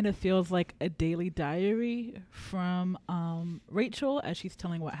almost kind of feels like a daily diary from Rachel as she's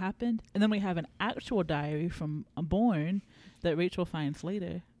telling what happened. And then we have an actual diary from Borne that Rachel finds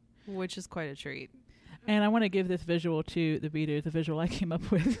later. Which is quite a treat. And I want to give this visual to the readers, the visual I came up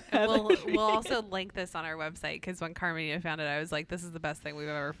with. We'll also link this on our website, because when Carmenia found it, I was like, this is the best thing we've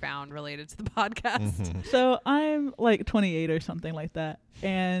ever found related to the podcast. Mm-hmm. So I'm like 28 or something like that.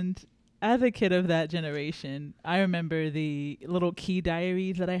 And as a kid of that generation, I remember the little key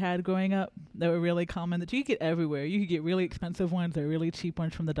diaries that I had growing up that were really common that you could get everywhere. You could get really expensive ones or really cheap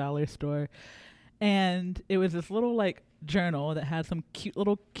ones from the dollar store. And it was this little like journal that had some cute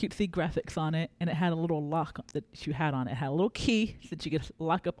little cutesy graphics on it, and it had a little lock that you had on it. It had a little key so that you could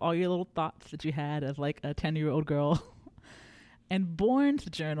lock up all your little thoughts that you had as like a 10-year-old girl. And Borne's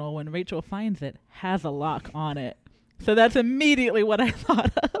journal, when Rachel finds it, has a lock on it. So that's immediately what I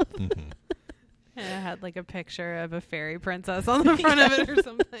thought of. Mm-hmm. And it had like a picture of a fairy princess on the front of it or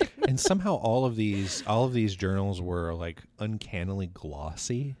something. And somehow all of these journals were like uncannily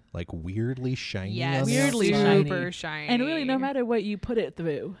glossy, like weirdly shiny. Yes, weirdly super shiny. And really, no matter what you put it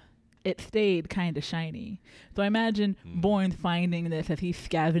through, it stayed kind of shiny. So I imagine Borne finding this as he's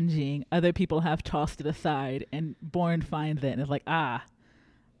scavenging. Other people have tossed it aside, and Borne finds it and is like, I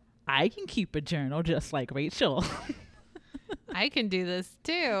can keep a journal just like Rachel. I can do this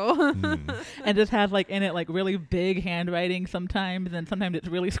too. And just have like in it like really big handwriting sometimes, and sometimes it's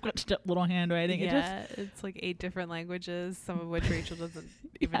really scratched up little handwriting. Yeah, it's like 8 different languages, some of which Rachel doesn't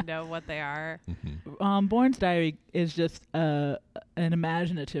even know what they are. Borne's diary is just an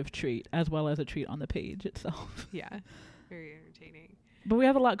imaginative treat as well as a treat on the page itself. Yeah, very entertaining. But we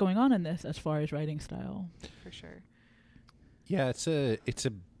have a lot going on in this as far as writing style. For sure. Yeah, it's a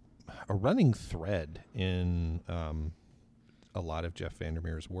running thread in a lot of Jeff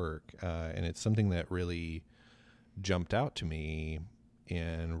VanderMeer's work, and it's something that really jumped out to me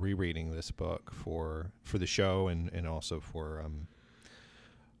in rereading this book for the show and also for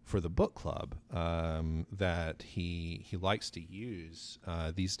the book club, that he likes to use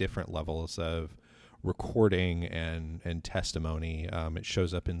these different levels of recording and testimony. It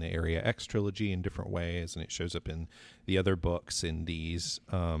shows up in the Area X trilogy in different ways, and it shows up in the other books in these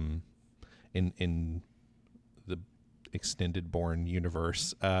in the extended Borne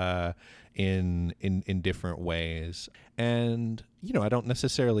universe in different ways. And I don't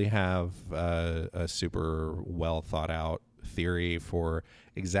necessarily have a super well thought out theory for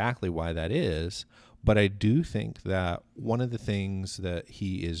exactly why that is, but I do think that one of the things that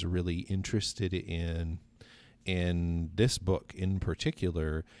he is really interested in this book in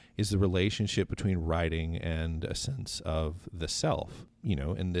particular is the relationship between writing and a sense of the self,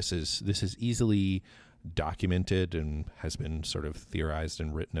 and this is easily documented and has been sort of theorized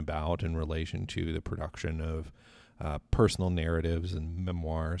and written about in relation to the production of personal narratives and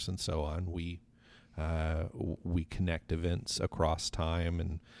memoirs and so on. We connect events across time,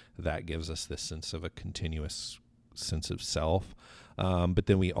 and that gives us this sense of a continuous sense of self. But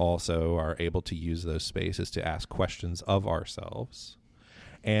then we also are able to use those spaces to ask questions of ourselves.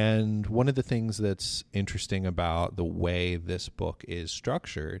 And one of the things that's interesting about the way this book is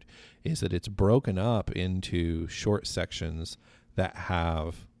structured is that it's broken up into short sections that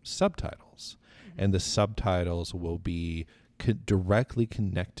have subtitles. and the subtitles will be directly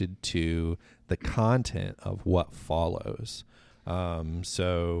connected to the content of what follows.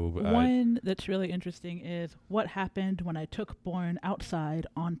 One that's really interesting is what happened when I took Borne outside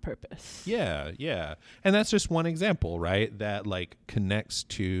on purpose. Yeah. And that's just one example, right? That like connects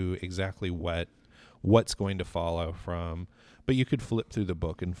to exactly what's going to follow from. But you could flip through the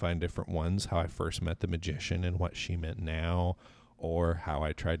book and find different ones, how I first met the magician and what she meant now, or how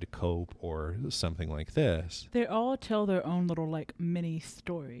I tried to cope, or something like this. They all tell their own little like mini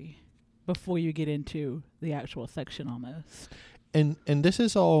story before you get into the actual section almost. And this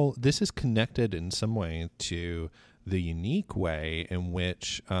is connected in some way to the unique way in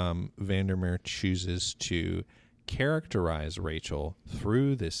which VanderMeer chooses to characterize Rachel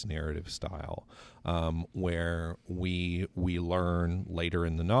through this narrative style, where we learn later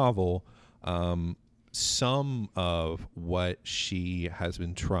in the novel some of what she has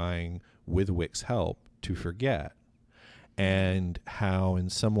been trying, with Wick's help, to forget, and how in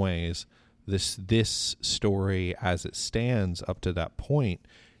some ways this story as it stands up to that point,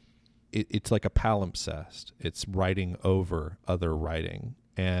 it's like a palimpsest. It's writing over other writing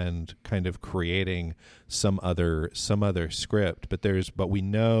and kind of creating some other script, but we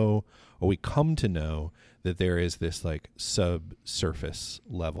know, or we come to know, that there is this like subsurface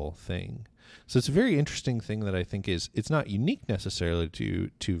level thing. So it's a very interesting thing that I think it's not unique necessarily to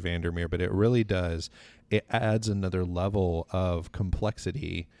VanderMeer, but it really it adds another level of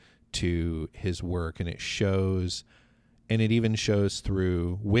complexity to his work, and it even shows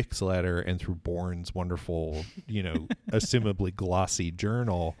through Wick's letter and through Borne's wonderful, assumably glossy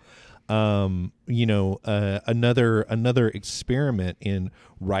journal, another experiment in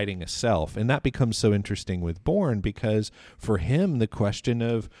writing a self. And that becomes so interesting with Borne, because for him, the question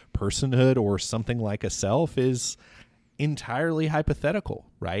of personhood or something like a self is entirely hypothetical,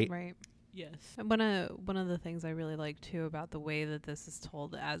 right? Right. Yes. And one of the things I really like too about the way that this is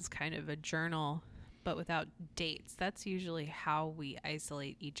told as kind of a journal, but without dates. That's usually how we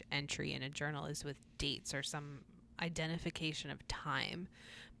isolate each entry in a journal, is with dates or some identification of time.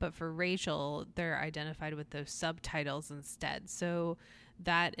 But for Rachel, they're identified with those subtitles instead. So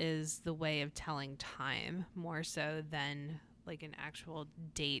that is the way of telling time, more so than like an actual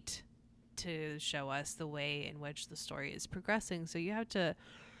date to show us the way in which the story is progressing. So you have to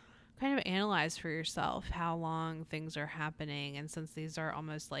kind of analyze for yourself how long things are happening. And since these are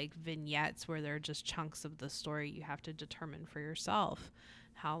almost like vignettes where they're just chunks of the story, you have to determine for yourself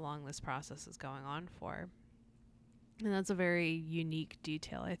how long this process is going on for. And that's a very unique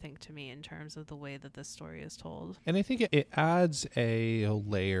detail, I think, to me in terms of the way that this story is told. And I think it adds a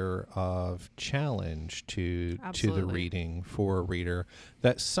layer of challenge to the reading for a reader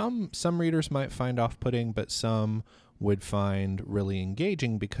that some readers might find off-putting, but some would find really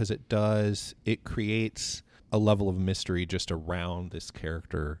engaging, because it creates a level of mystery just around this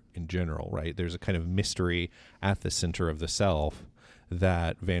character in general, right? There's a kind of mystery at the center of the self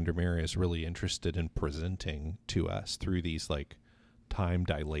that VanderMeer is really interested in presenting to us through these like time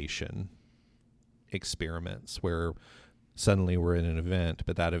dilation experiments, where suddenly we're in an event,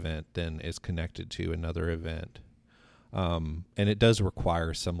 but that event then is connected to another event. And it does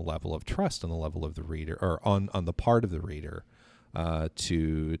require some level of trust on the level of the reader, or on the part of the reader,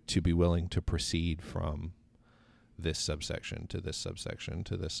 to be willing to proceed from this subsection to this subsection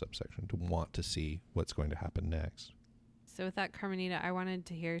to this subsection, to want to see what's going to happen next. So with that, Carmenita, I wanted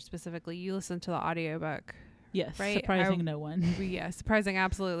to hear specifically, you listened to the audiobook. Yes, right? Surprising no one. Yeah, surprising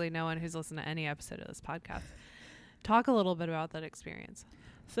absolutely no one who's listened to any episode of this podcast. Talk a little bit about that experience.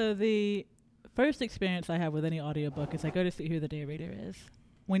 So the first experience I have with any audiobook is I go to see who the narrator is.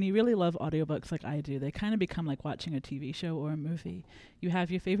 When you really love audiobooks like I do, they kind of become like watching a TV show or a movie. You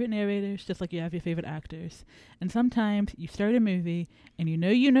have your favorite narrators, just like you have your favorite actors. And sometimes you start a movie and you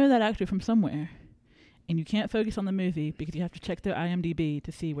know that actor from somewhere, and you can't focus on the movie because you have to check their IMDb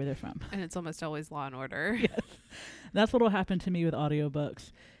to see where they're from. And it's almost always Law and Order. Yes. That's what will happen to me with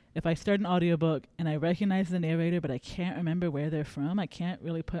audiobooks. If I start an audiobook and I recognize the narrator, but I can't remember where they're from, I can't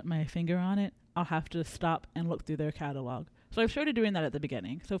really put my finger on it, I'll have to stop and look through their catalog. So I've started doing that at the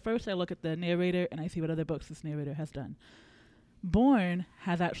beginning. So first I look at the narrator and I see what other books this narrator has done. Borne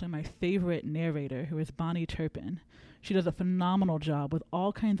has actually my favorite narrator, who is Bonnie Turpin. She does a phenomenal job with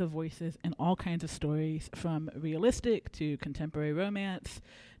all kinds of voices and all kinds of stories, from realistic to contemporary romance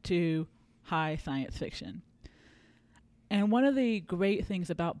to high science fiction. And one of the great things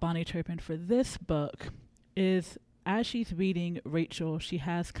about Bonnie Turpin for this book is, as she's reading Rachel, she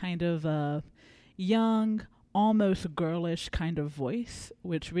has kind of a young, almost girlish kind of voice,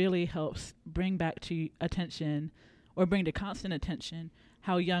 which really helps bring to constant attention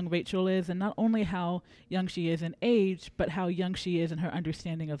how young Rachel is, and not only how young she is in age, but how young she is in her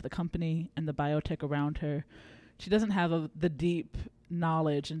understanding of the company and the biotech around her. She doesn't have the deep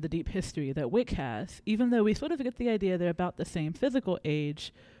knowledge and the deep history that Wick has. Even though we sort of get the idea they're about the same physical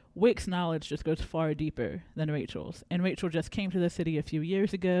age, Wick's knowledge just goes far deeper than Rachel's. And Rachel just came to the city a few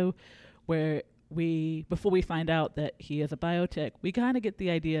years ago, where before we find out that he is a biotech, we kind of get the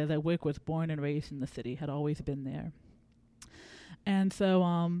idea that Wick was born and raised in the city, had always been there. And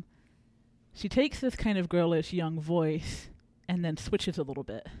so she takes this kind of girlish young voice and then switches a little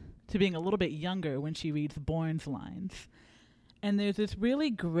bit to being a little bit younger when she reads Borne's lines. And there's this really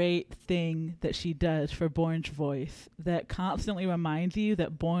great thing that she does for Borne's voice that constantly reminds you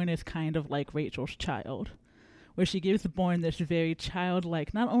that Borne is kind of like Rachel's child, where she gives Borne this very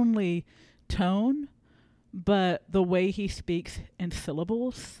childlike, not only tone, but the way he speaks in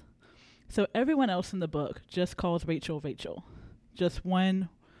syllables. So everyone else in the book just calls Rachel Rachel. Just one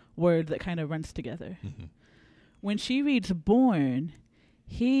word that kind of runs together. Mm-hmm. When she reads Borne,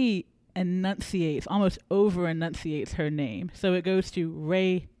 he enunciates, almost over-enunciates her name. So it goes to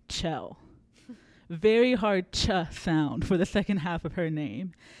Rachel. Very hard ch sound for the second half of her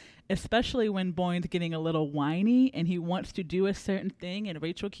name, especially when Borne's getting a little whiny and he wants to do a certain thing and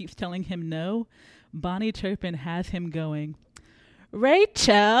Rachel keeps telling him no. Bonnie Turpin has him going,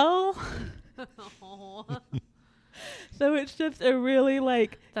 Rachel! So it's just a really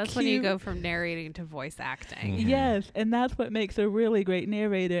that's cute. When you go from narrating to voice acting. Mm-hmm. Yes, and that's what makes a really great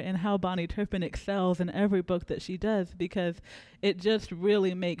narrator, and how Bonnie Turpin excels in every book that she does, because it just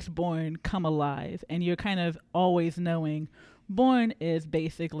really makes Borne come alive, and you're kind of always knowing Borne is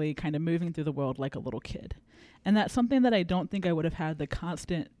basically kind of moving through the world like a little kid. And that's something that I don't think I would have had the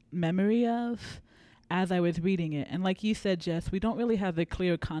constant memory of as I was reading it. And like you said, Jess, we don't really have a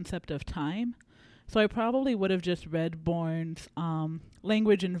clear concept of time. So I probably would have just read Borne's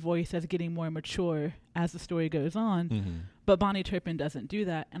language and voice as getting more mature as the story goes on. Mm-hmm. But Bonnie Turpin doesn't do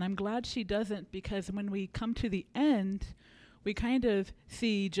that. And I'm glad she doesn't, because when we come to the end, we kind of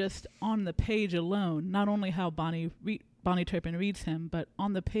see just on the page alone, not only how Bonnie Turpin reads him, but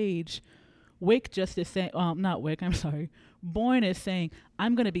on the page, Wick just is saying, not Wick, I'm sorry. Borne is saying,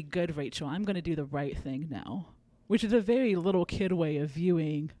 I'm going to be good, Rachel. I'm going to do the right thing now, which is a very little kid way of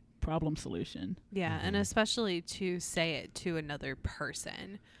viewing problem solution. Yeah, and especially to say it to another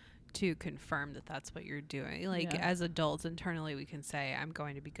person to confirm that that's what you're doing. As adults, internally we can say, I'm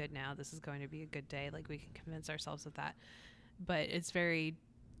going to be good now. This is going to be a good day. We can convince ourselves of that. But it's very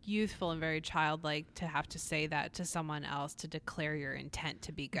youthful and very childlike to have to say that to someone else, to declare your intent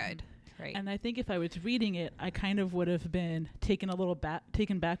to be good. Right. And I think if I was reading it, I kind of would have been taken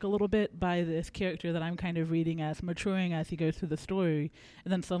back a little bit by this character that I'm kind of reading as maturing as he goes through the story,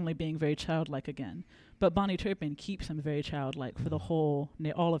 and then suddenly being very childlike again. But Bonnie Turpin keeps him very childlike for the whole,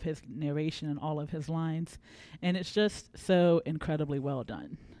 all of his narration and all of his lines. And it's just so incredibly well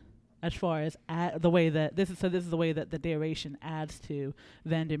done. As far as the way that this is the way that the narration adds to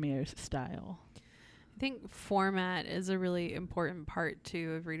VanderMeer's style. I think format is a really important part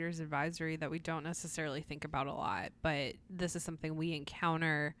too of Reader's Advisory that we don't necessarily think about a lot, but this is something we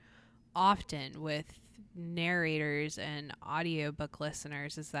encounter often with narrators and audiobook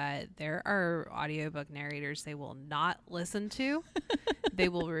listeners, is that there are audiobook narrators they will not listen to. They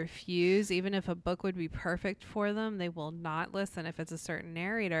will refuse, even if a book would be perfect for them, they will not listen if it's a certain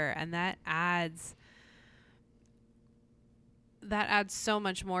narrator, and that adds so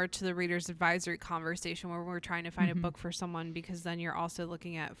much more to the Reader's Advisory conversation where we're trying to find a book for someone, because then you're also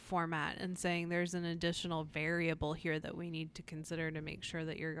looking at format and saying there's an additional variable here that we need to consider to make sure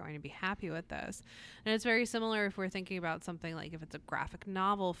that you're going to be happy with this. And it's very similar if we're thinking about something like if it's a graphic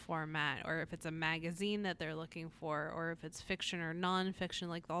novel format, or if it's a magazine that they're looking for, or if it's fiction or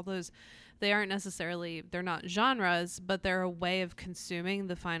nonfiction. All those, they're not genres, but they're a way of consuming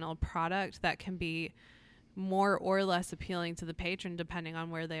the final product that can be more or less appealing to the patron depending on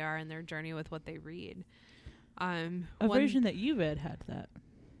where they are in their journey with what they read. A version that you read had that,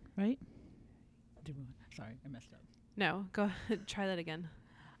 right? Sorry, I messed up. No, go ahead, try that again.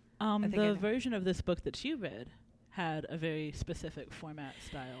 The version of this book that you read had a very specific format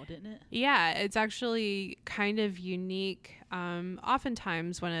style, didn't it? Yeah, it's actually kind of unique.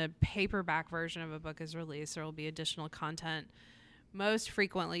 Oftentimes when a paperback version of a book is released, there will be additional content. Most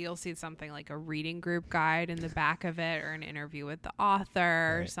frequently, you'll see something like a reading group guide in the back of it, or an interview with the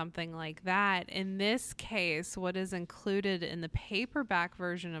author, or something like that. In this case, what is included in the paperback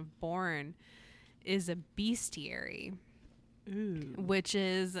version of Borne is a bestiary, which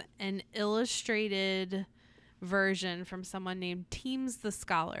is an illustrated version from someone named Teams the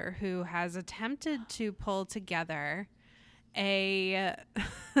Scholar, who has attempted to pull together a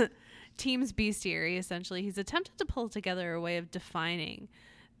team's bestiary, essentially. He's attempted to pull together a way of defining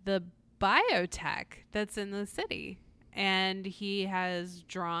the biotech that's in the city. And he has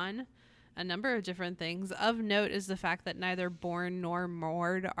drawn a number of different things. Of note is the fact that neither Borne nor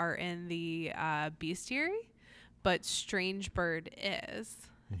Mord are in the bestiary, but Strangebird is.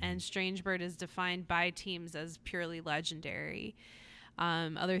 And Strangebird is defined by teams as purely legendary.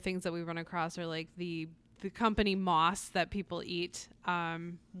 Other things that we run across are like the company moss that people eat.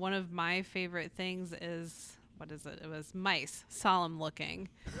 One of my favorite things is, what is it? It was mice, solemn looking.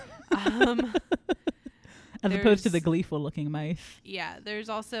 As opposed to the gleeful looking mice. Yeah, there's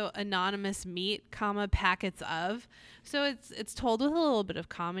also anonymous meat, packets of. So it's told with a little bit of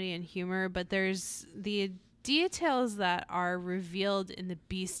comedy and humor, but there's the details that are revealed in the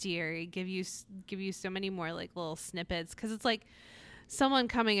bestiary give you so many more like little snippets, because it's like someone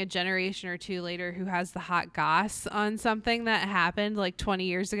coming a generation or two later who has the hot goss on something that happened like 20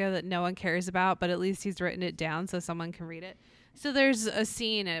 years ago that no one cares about, but at least he's written it down so someone can read it. So there's a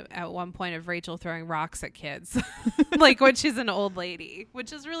scene at one point of Rachel throwing rocks at kids, like when she's an old lady,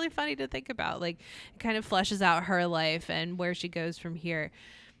 which is really funny to think about. Like, it kind of fleshes out her life and where she goes from here.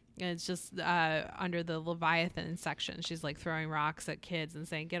 And it's just under the Leviathan section. She's like throwing rocks at kids and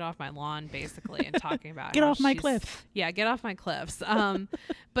saying, "Get off my lawn," basically, and talking about get off my cliffs. Yeah, get off my cliffs.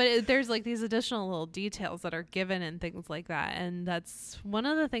 But there's like these additional little details that are given and things like that. And that's one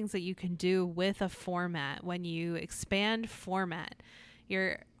of the things that you can do with a format. When you expand format,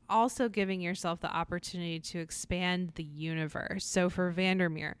 you're also giving yourself the opportunity to expand the universe. So for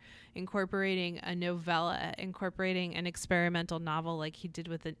VanderMeer, incorporating a novella, incorporating an experimental novel like he did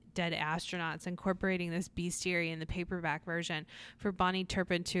with the Dead Astronauts, incorporating this bestiary in the paperback version. For Bonnie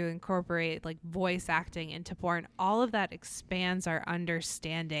Turpin to incorporate like voice acting into Borne, all of that expands our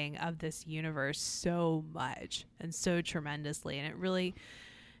understanding of this universe so much and so tremendously. And it really,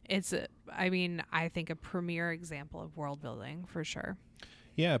 I think a premier example of world building for sure.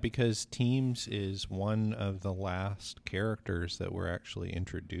 Yeah, because Teams is one of the last characters that we're actually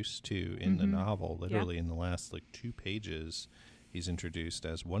introduced to in the novel. Literally in the last 2 pages, he's introduced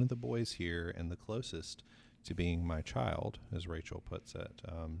as one of the boys here and the closest to being my child, as Rachel puts it.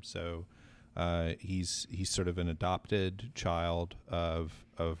 So he's sort of an adopted child of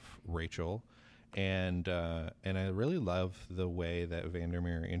Rachel. And I really love the way that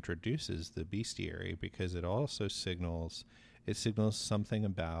VanderMeer introduces the bestiary, because it also signals something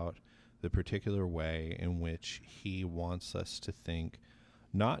about the particular way in which he wants us to think,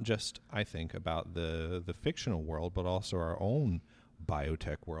 not just, I think, about the fictional world, but also our own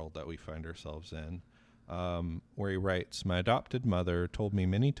biotech world that we find ourselves in, where he writes, "My adopted mother told me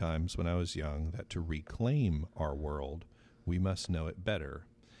many times when I was young that to reclaim our world, we must know it better.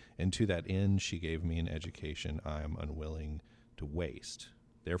 And to that end, she gave me an education I am unwilling to waste.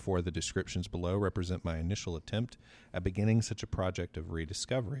 Therefore, the descriptions below represent my initial attempt at beginning such a project of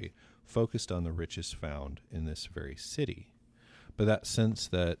rediscovery, focused on the riches found in this very city." But that sense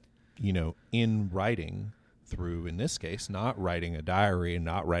that, in writing through, in this case, not writing a diary and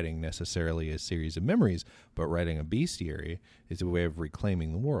not writing necessarily a series of memories, but writing a bestiary, is a way of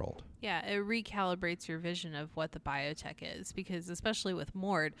reclaiming the world. Yeah, it recalibrates your vision of what the biotech is, because especially with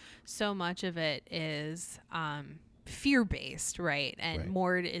Mord, so much of it is fear-based, right? And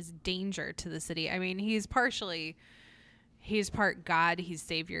Mord is danger to the city. I mean, he's part God, he's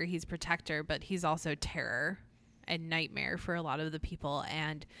savior, he's protector, but he's also terror and nightmare for a lot of the people.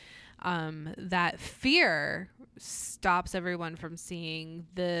 And that fear stops everyone from seeing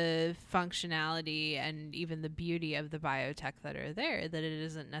the functionality and even the beauty of the biotech that are there, that it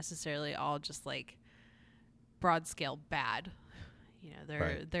isn't necessarily all just like broad scale bad.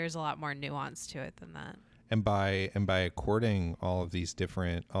 There's a lot more nuance to it than that. And by according all of these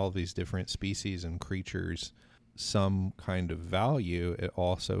different species and creatures some kind of value, it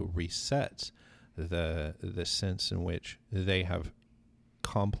also resets the sense in which they have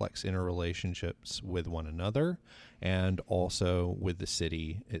complex interrelationships with one another and also with the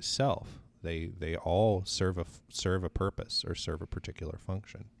city itself. They all serve a purpose or serve a particular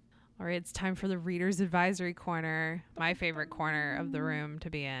function. All right, it's time for the Reader's Advisory Corner, my favorite corner of the room to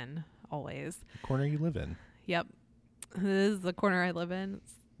be in. Always. The corner you live in. Yep. This is the corner I live in.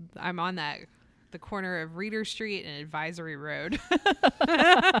 I'm on the corner of Reader Street and Advisory Road.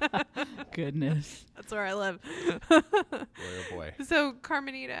 Goodness. That's where I live. Boy, oh boy. So,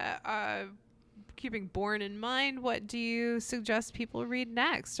 Carmenita, keeping Borne in mind, what do you suggest people read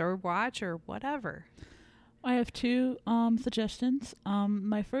next or watch or whatever? I have 2 suggestions.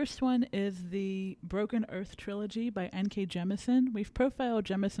 My first one is the Broken Earth trilogy by N.K. Jemisin. We've profiled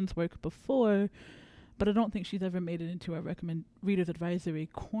Jemison's work before, but I don't think she's ever made it into our Reader's Advisory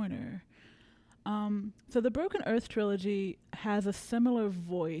corner. So the Broken Earth trilogy has a similar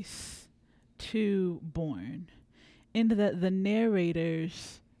voice to Borne, in that the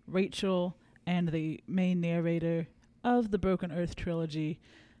narrators, Rachel and the main narrator of the Broken Earth trilogy,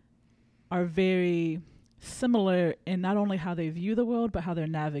 are very similar in not only how they view the world, but how they're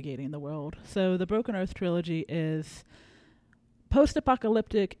navigating the world. So the Broken Earth trilogy is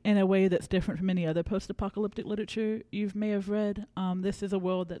post-apocalyptic in a way that's different from any other post-apocalyptic literature you may have read. This is a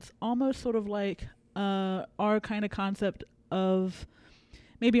world that's almost sort of like our kind of concept of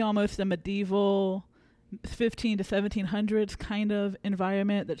maybe almost a medieval 15 to 1700s kind of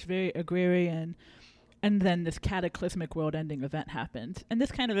environment that's very agrarian. And then this cataclysmic world-ending event happens. And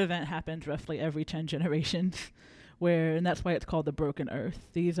this kind of event happens roughly every 10 generations, and that's why it's called the Broken Earth.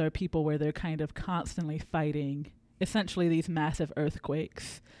 These are people where they're kind of constantly fighting, essentially, these massive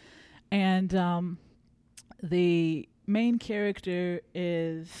earthquakes. And the main character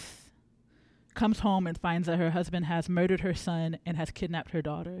comes home and finds that her husband has murdered her son and has kidnapped her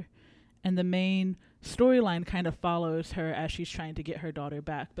daughter. And the main storyline kind of follows her as she's trying to get her daughter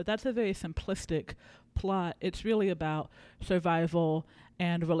back. But that's a very simplistic plot. It's really about survival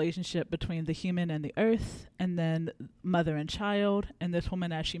and relationship between the human and the earth, and then mother and child, and this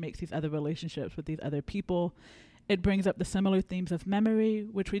woman as she makes these other relationships with these other people. It brings up the similar themes of memory,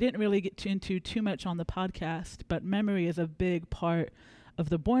 which we didn't really get into too much on the podcast, but memory is a big part of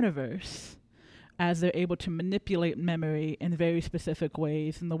the Borneverse, as they're able to manipulate memory in very specific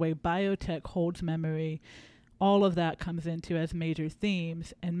ways, and the way biotech holds memory. All of that comes into as major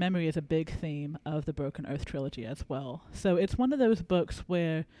themes, and memory is a big theme of the Broken Earth trilogy as well. So it's one of those books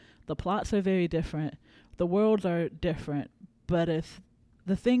where the plots are very different, the worlds are different, but if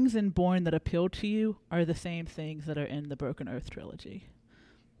the things in Borne that appeal to you are the same things that are in the Broken Earth trilogy.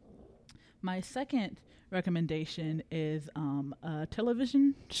 My second recommendation is a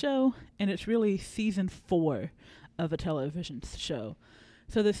television show, and it's really season 4 of a television show.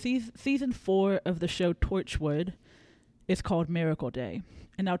 So the season 4 of the show Torchwood is called Miracle Day.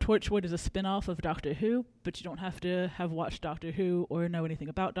 And now Torchwood is a spin-off of Doctor Who, but you don't have to have watched Doctor Who or know anything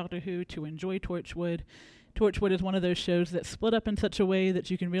about Doctor Who to enjoy Torchwood. Torchwood is one of those shows that's split up in such a way that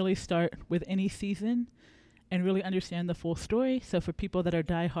you can really start with any season and really understand the full story. So for people that are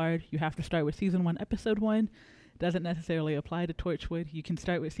diehard, you have to start with season 1, episode 1. Doesn't necessarily apply to Torchwood. You can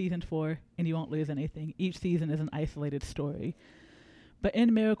start with season 4 and you won't lose anything. Each season is an isolated story. But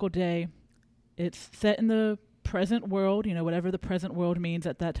in Miracle Day, it's set in the present world, whatever the present world means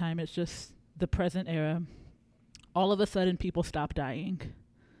at that time, it's just the present era. All of a sudden, people stop dying,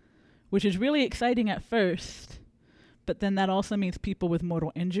 which is really exciting at first, but then that also means people with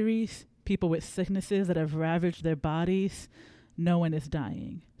mortal injuries, people with sicknesses that have ravaged their bodies, no one is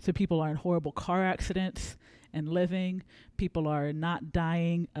dying. So people are in horrible car accidents and living. People are not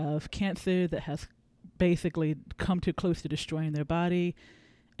dying of cancer that has basically come too close to destroying their body,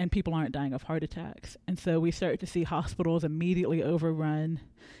 and people aren't dying of heart attacks. And so we start to see hospitals immediately overrun,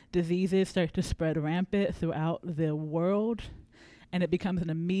 diseases start to spread rampant throughout the world, and it becomes an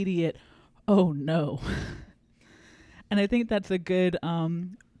immediate, oh no. And I think that's a good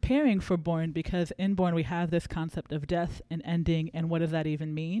pairing for Borne, because in Borne we have this concept of death and ending, and what does that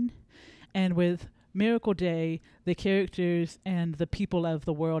even mean? And with Miracle Day, the characters and the people of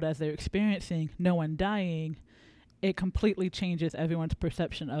the world as they're experiencing no one dying, it completely changes everyone's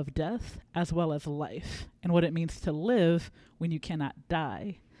perception of death as well as life and what it means to live when you cannot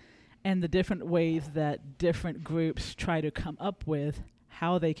die, and the different ways that different groups try to come up with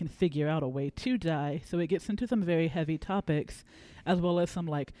how they can figure out a way to die. So it gets into some very heavy topics, as well as some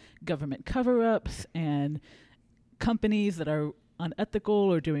like government cover-ups and companies that are unethical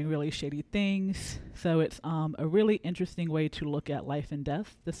or doing really shady things. So it's a really interesting way to look at life and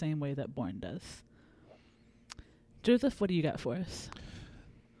death, the same way that Borne does. Joseph, what do you got for us?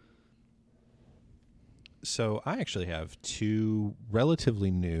 So I actually have 2 relatively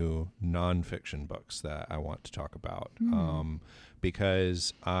new nonfiction books that I want to talk about,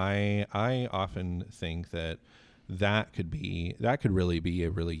 because I often think that could really be a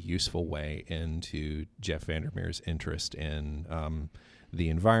really useful way into Jeff VanderMeer's interest in the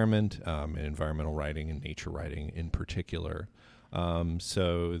environment, and environmental writing and nature writing in particular.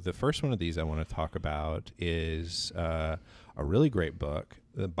 So the first one of these I want to talk about is a really great book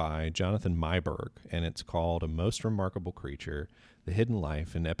by Jonathan Myberg, and it's called A Most Remarkable Creature, The Hidden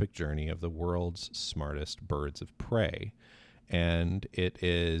Life and Epic Journey of the World's Smartest Birds of Prey. And it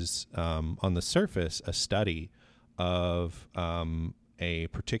is, on the surface, a study of a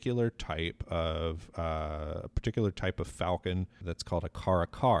particular type of falcon that's called a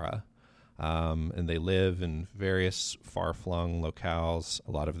caracara. And they live in various far-flung locales,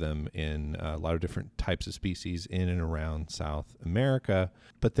 a lot of them in a lot of different types of species in and around South America.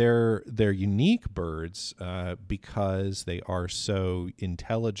 But they're unique birds because they are so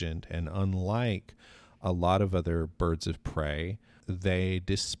intelligent, and unlike a lot of other birds of prey, they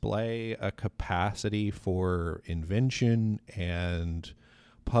display a capacity for invention and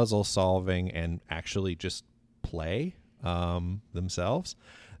puzzle solving and actually just play themselves.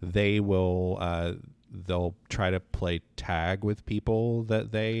 They'll try to play tag with people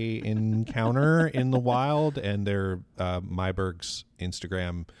that they encounter in the wild, and their Myberg's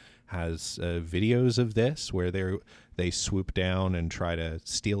Instagram has videos of this where they swoop down and try to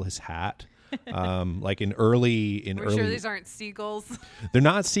steal his hat. Like in early, sure these aren't seagulls. They're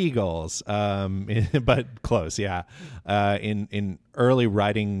not seagulls, but close. Yeah. In early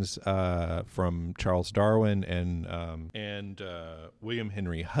writings from Charles Darwin and William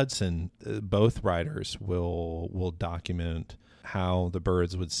Henry Hudson, both writers will document how the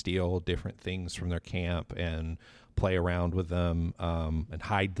birds would steal different things from their camp and play around with them and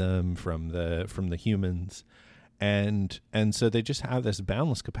hide them from the humans. And so they just have this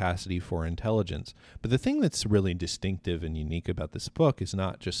boundless capacity for intelligence. But the thing that's really distinctive and unique about this book is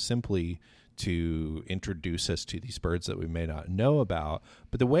not just simply to introduce us to these birds that we may not know about,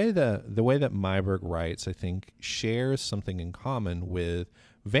 but the way that Myberg writes, I think, shares something in common with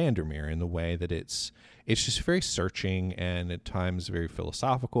VanderMeer in the way that it's just very searching and at times very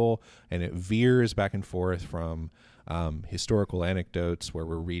philosophical, and it veers back and forth from historical anecdotes where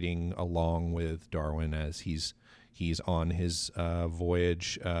we're reading along with Darwin as he's on his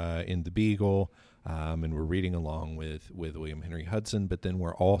voyage in the Beagle, and we're reading along with William Henry Hudson, but then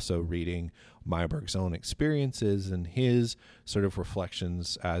we're also reading Myberg's own experiences and his sort of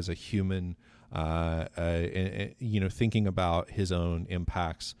reflections as a human, thinking about his own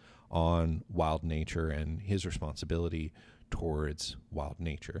impacts on wild nature and his responsibility towards wild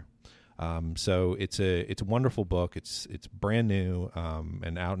nature. So it's a wonderful book. It's brand new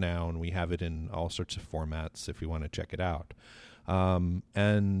and out now, and we have it in all sorts of formats if you want to check it out.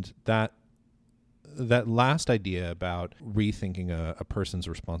 And that last idea about rethinking a person's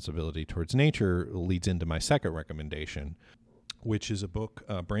responsibility towards nature leads into my second recommendation, which is a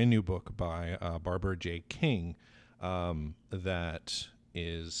brand new book by Barbara J. King that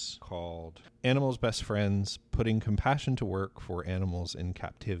is called Animals' Best Friends, Putting Compassion to Work for Animals in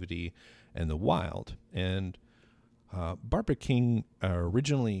Captivity and the Wild. And Barbara King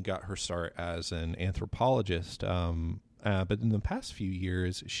originally got her start as an anthropologist, but in the past few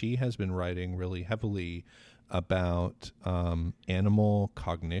years, she has been writing really heavily about animal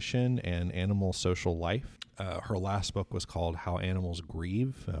cognition and animal social life. Her last book was called How Animals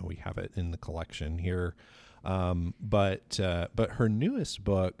Grieve. We have it in the collection here. But her newest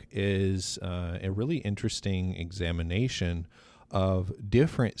book is a really interesting examination of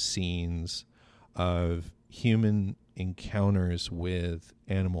different scenes of human encounters with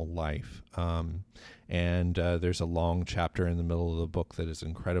animal life. And there's a long chapter in the middle of the book that is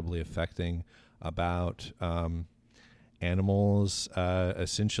incredibly affecting about animals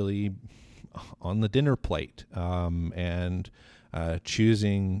essentially on the dinner plate, and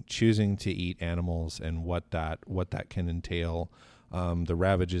choosing to eat animals and what that can entail, the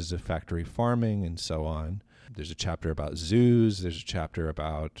ravages of factory farming and so on. There's a chapter about zoos. There's a chapter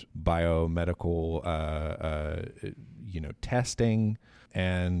about biomedical, testing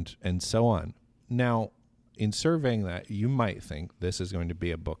and so on. Now, in surveying that, you might think this is going to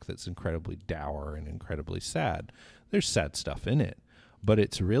be a book that's incredibly dour and incredibly sad. There's sad stuff in it, but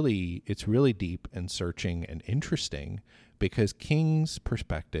it's really deep and searching and interesting, because King's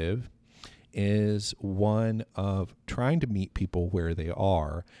perspective is one of trying to meet people where they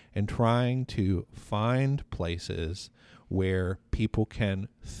are and trying to find places where people can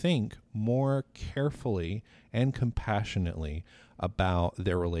think more carefully and compassionately about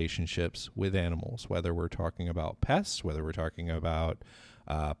their relationships with animals, whether we're talking about pests, whether we're talking about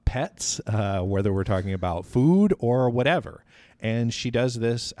pets, whether we're talking about food or whatever. And she does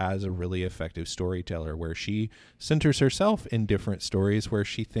this as a really effective storyteller, where she centers herself in different stories where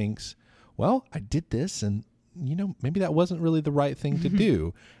she thinks, well, I did this and, maybe that wasn't really the right thing to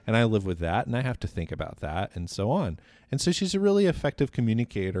do. And I live with that and I have to think about that and so on. And so she's a really effective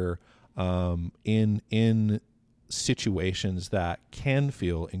communicator in situations that can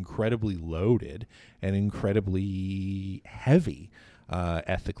feel incredibly loaded and incredibly heavy,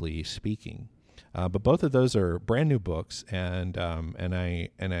 ethically speaking. But both of those are brand new books, and I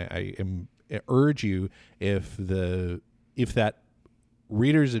urge you, if that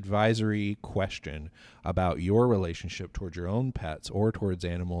reader's advisory question about your relationship towards your own pets or towards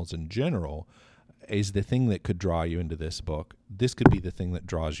animals in general is the thing that could draw you into this book. This could be the thing that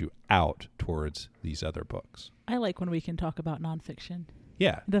draws you out towards these other books. I like when we can talk about nonfiction.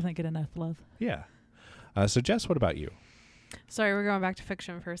 Yeah. It doesn't get enough love. Yeah. So, Jess, what about you? Sorry, we're going back to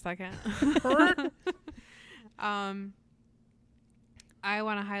fiction for a second. I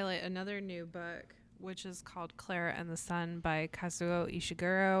want to highlight another new book, which is called Clara and the Sun by Kazuo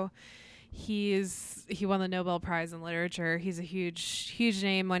Ishiguro. He won the Nobel Prize in Literature. He's a huge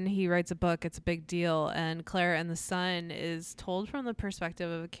name. When he writes a book, it's a big deal. And Clara and the Sun is told from the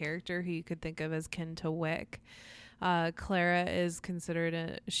perspective of a character who you could think of as kin to Wick. Clara is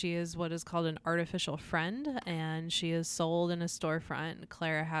she is what is called an artificial friend, and she is sold in a storefront.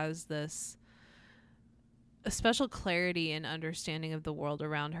 Clara has a special clarity and understanding of the world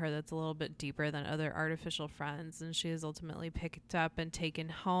around her that's a little bit deeper than other artificial friends, and she is ultimately picked up and taken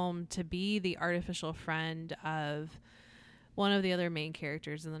home to be the artificial friend of one of the other main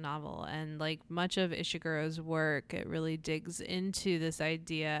characters in the novel. And like much of Ishiguro's work, it really digs into this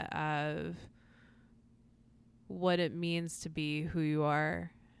idea of what it means to be who you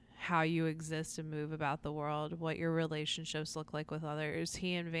are, how you exist and move about the world, what your relationships look like with others.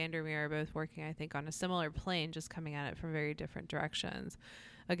 He and VanderMeer are both working, I think, on a similar plane, just coming at it from very different directions.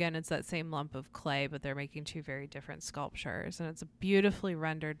 Again, it's that same lump of clay, but they're making two very different sculptures. And it's a beautifully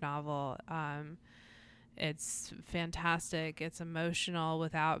rendered novel. It's fantastic. It's emotional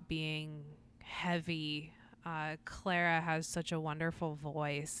without being heavy. Clara has such a wonderful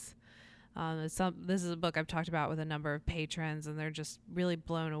voice. This is a book I've talked about with a number of patrons, and they're just really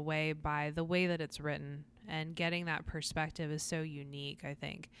blown away by the way that it's written, and getting that perspective is so unique, I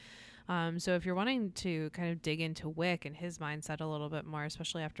think. So if you're wanting to kind of dig into Wick and his mindset a little bit more,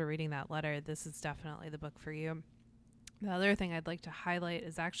 especially after reading that letter, this is definitely the book for you. The other thing I'd like to highlight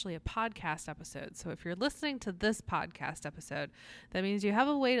is actually a podcast episode. So if you're listening to this podcast episode, that means you have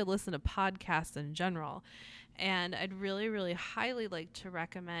a way to listen to podcasts in general. And I'd really, really highly like to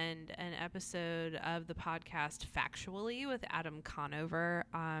recommend an episode of the podcast Factually with Adam Conover.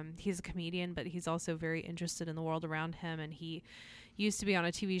 He's a comedian, but he's also very interested in the world around him. And he used to be on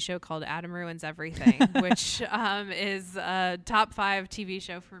a TV show called Adam Ruins Everything, which is a top 5 TV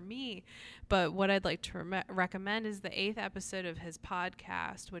show for me. But what I'd like to recommend is the 8th episode of his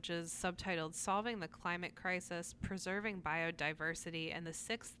podcast, which is subtitled Solving the Climate Crisis, Preserving Biodiversity, and the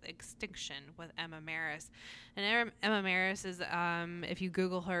 6th Extinction with Emma Maris. And Emma Maris is, if you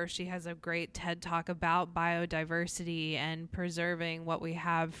Google her, she has a great TED Talk about biodiversity and preserving what we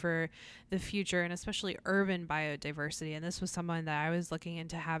have for the future, and especially urban biodiversity. And this was someone that I was looking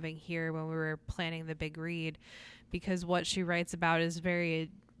into having here when we were planning the big read, because what she writes about is very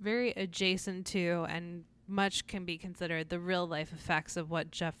adjacent to, and much can be considered the real life effects of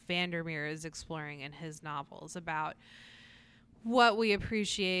what Jeff VanderMeer is exploring in his novels, about what we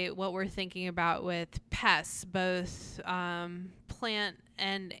appreciate, what we're thinking about with pests, both plant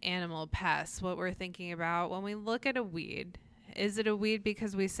and animal pests, what we're thinking about when we look at a weed. Is it a weed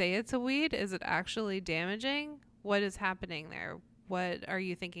because we say it's a weed? Is it actually damaging? What is happening there? What are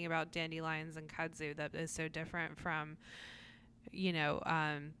you thinking about dandelions and kudzu that is so different from,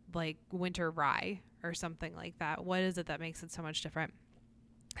 like winter rye or something like that? What is it that makes it so much different?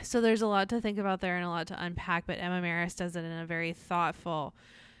 So there's a lot to think about there and a lot to unpack, but Emma Maris does it in a very thoughtful,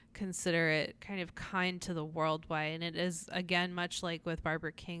 considerate, kind of kind to the world way. And it is, again, much like with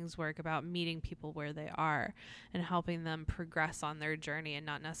Barbara King's work, about meeting people where they are and helping them progress on their journey, and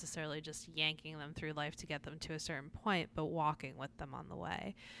not necessarily just yanking them through life to get them to a certain point, but walking with them on the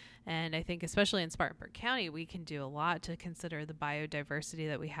way. And I think especially in Spartanburg County, we can do a lot to consider the biodiversity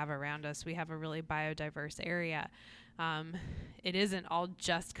that we have around us. We have a really biodiverse area. It isn't all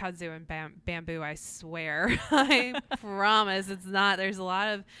just kudzu and bamboo, I swear. I promise it's not. There's a lot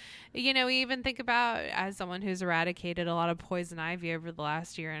of, we even think about, as someone who's eradicated a lot of poison ivy over the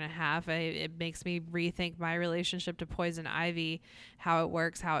last year and a half, it makes me rethink my relationship to poison ivy, how it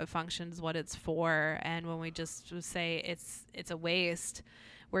works, how it functions, what it's for. And when we just say it's a waste,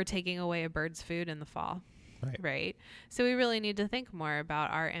 we're taking away a bird's food in the fall. Right. So we really need to think more about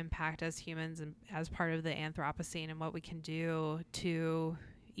our impact as humans and as part of the Anthropocene, and what we can do to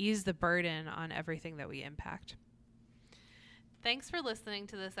ease the burden on everything that we impact. Thanks for listening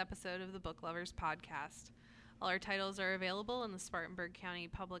to this episode of the Book Lovers Podcast. All our titles are available in the Spartanburg County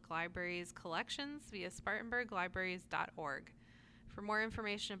Public Library's collections via spartanburglibraries.org. For more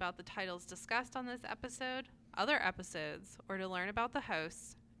information about the titles discussed on this episode, other episodes, or to learn about the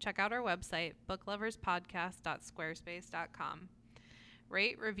hosts, check out our website, bookloverspodcast.squarespace.com.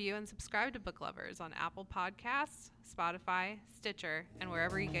 Rate, review, and subscribe to Book Lovers on Apple Podcasts, Spotify, Stitcher, and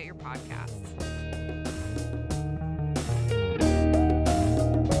wherever you get your podcasts.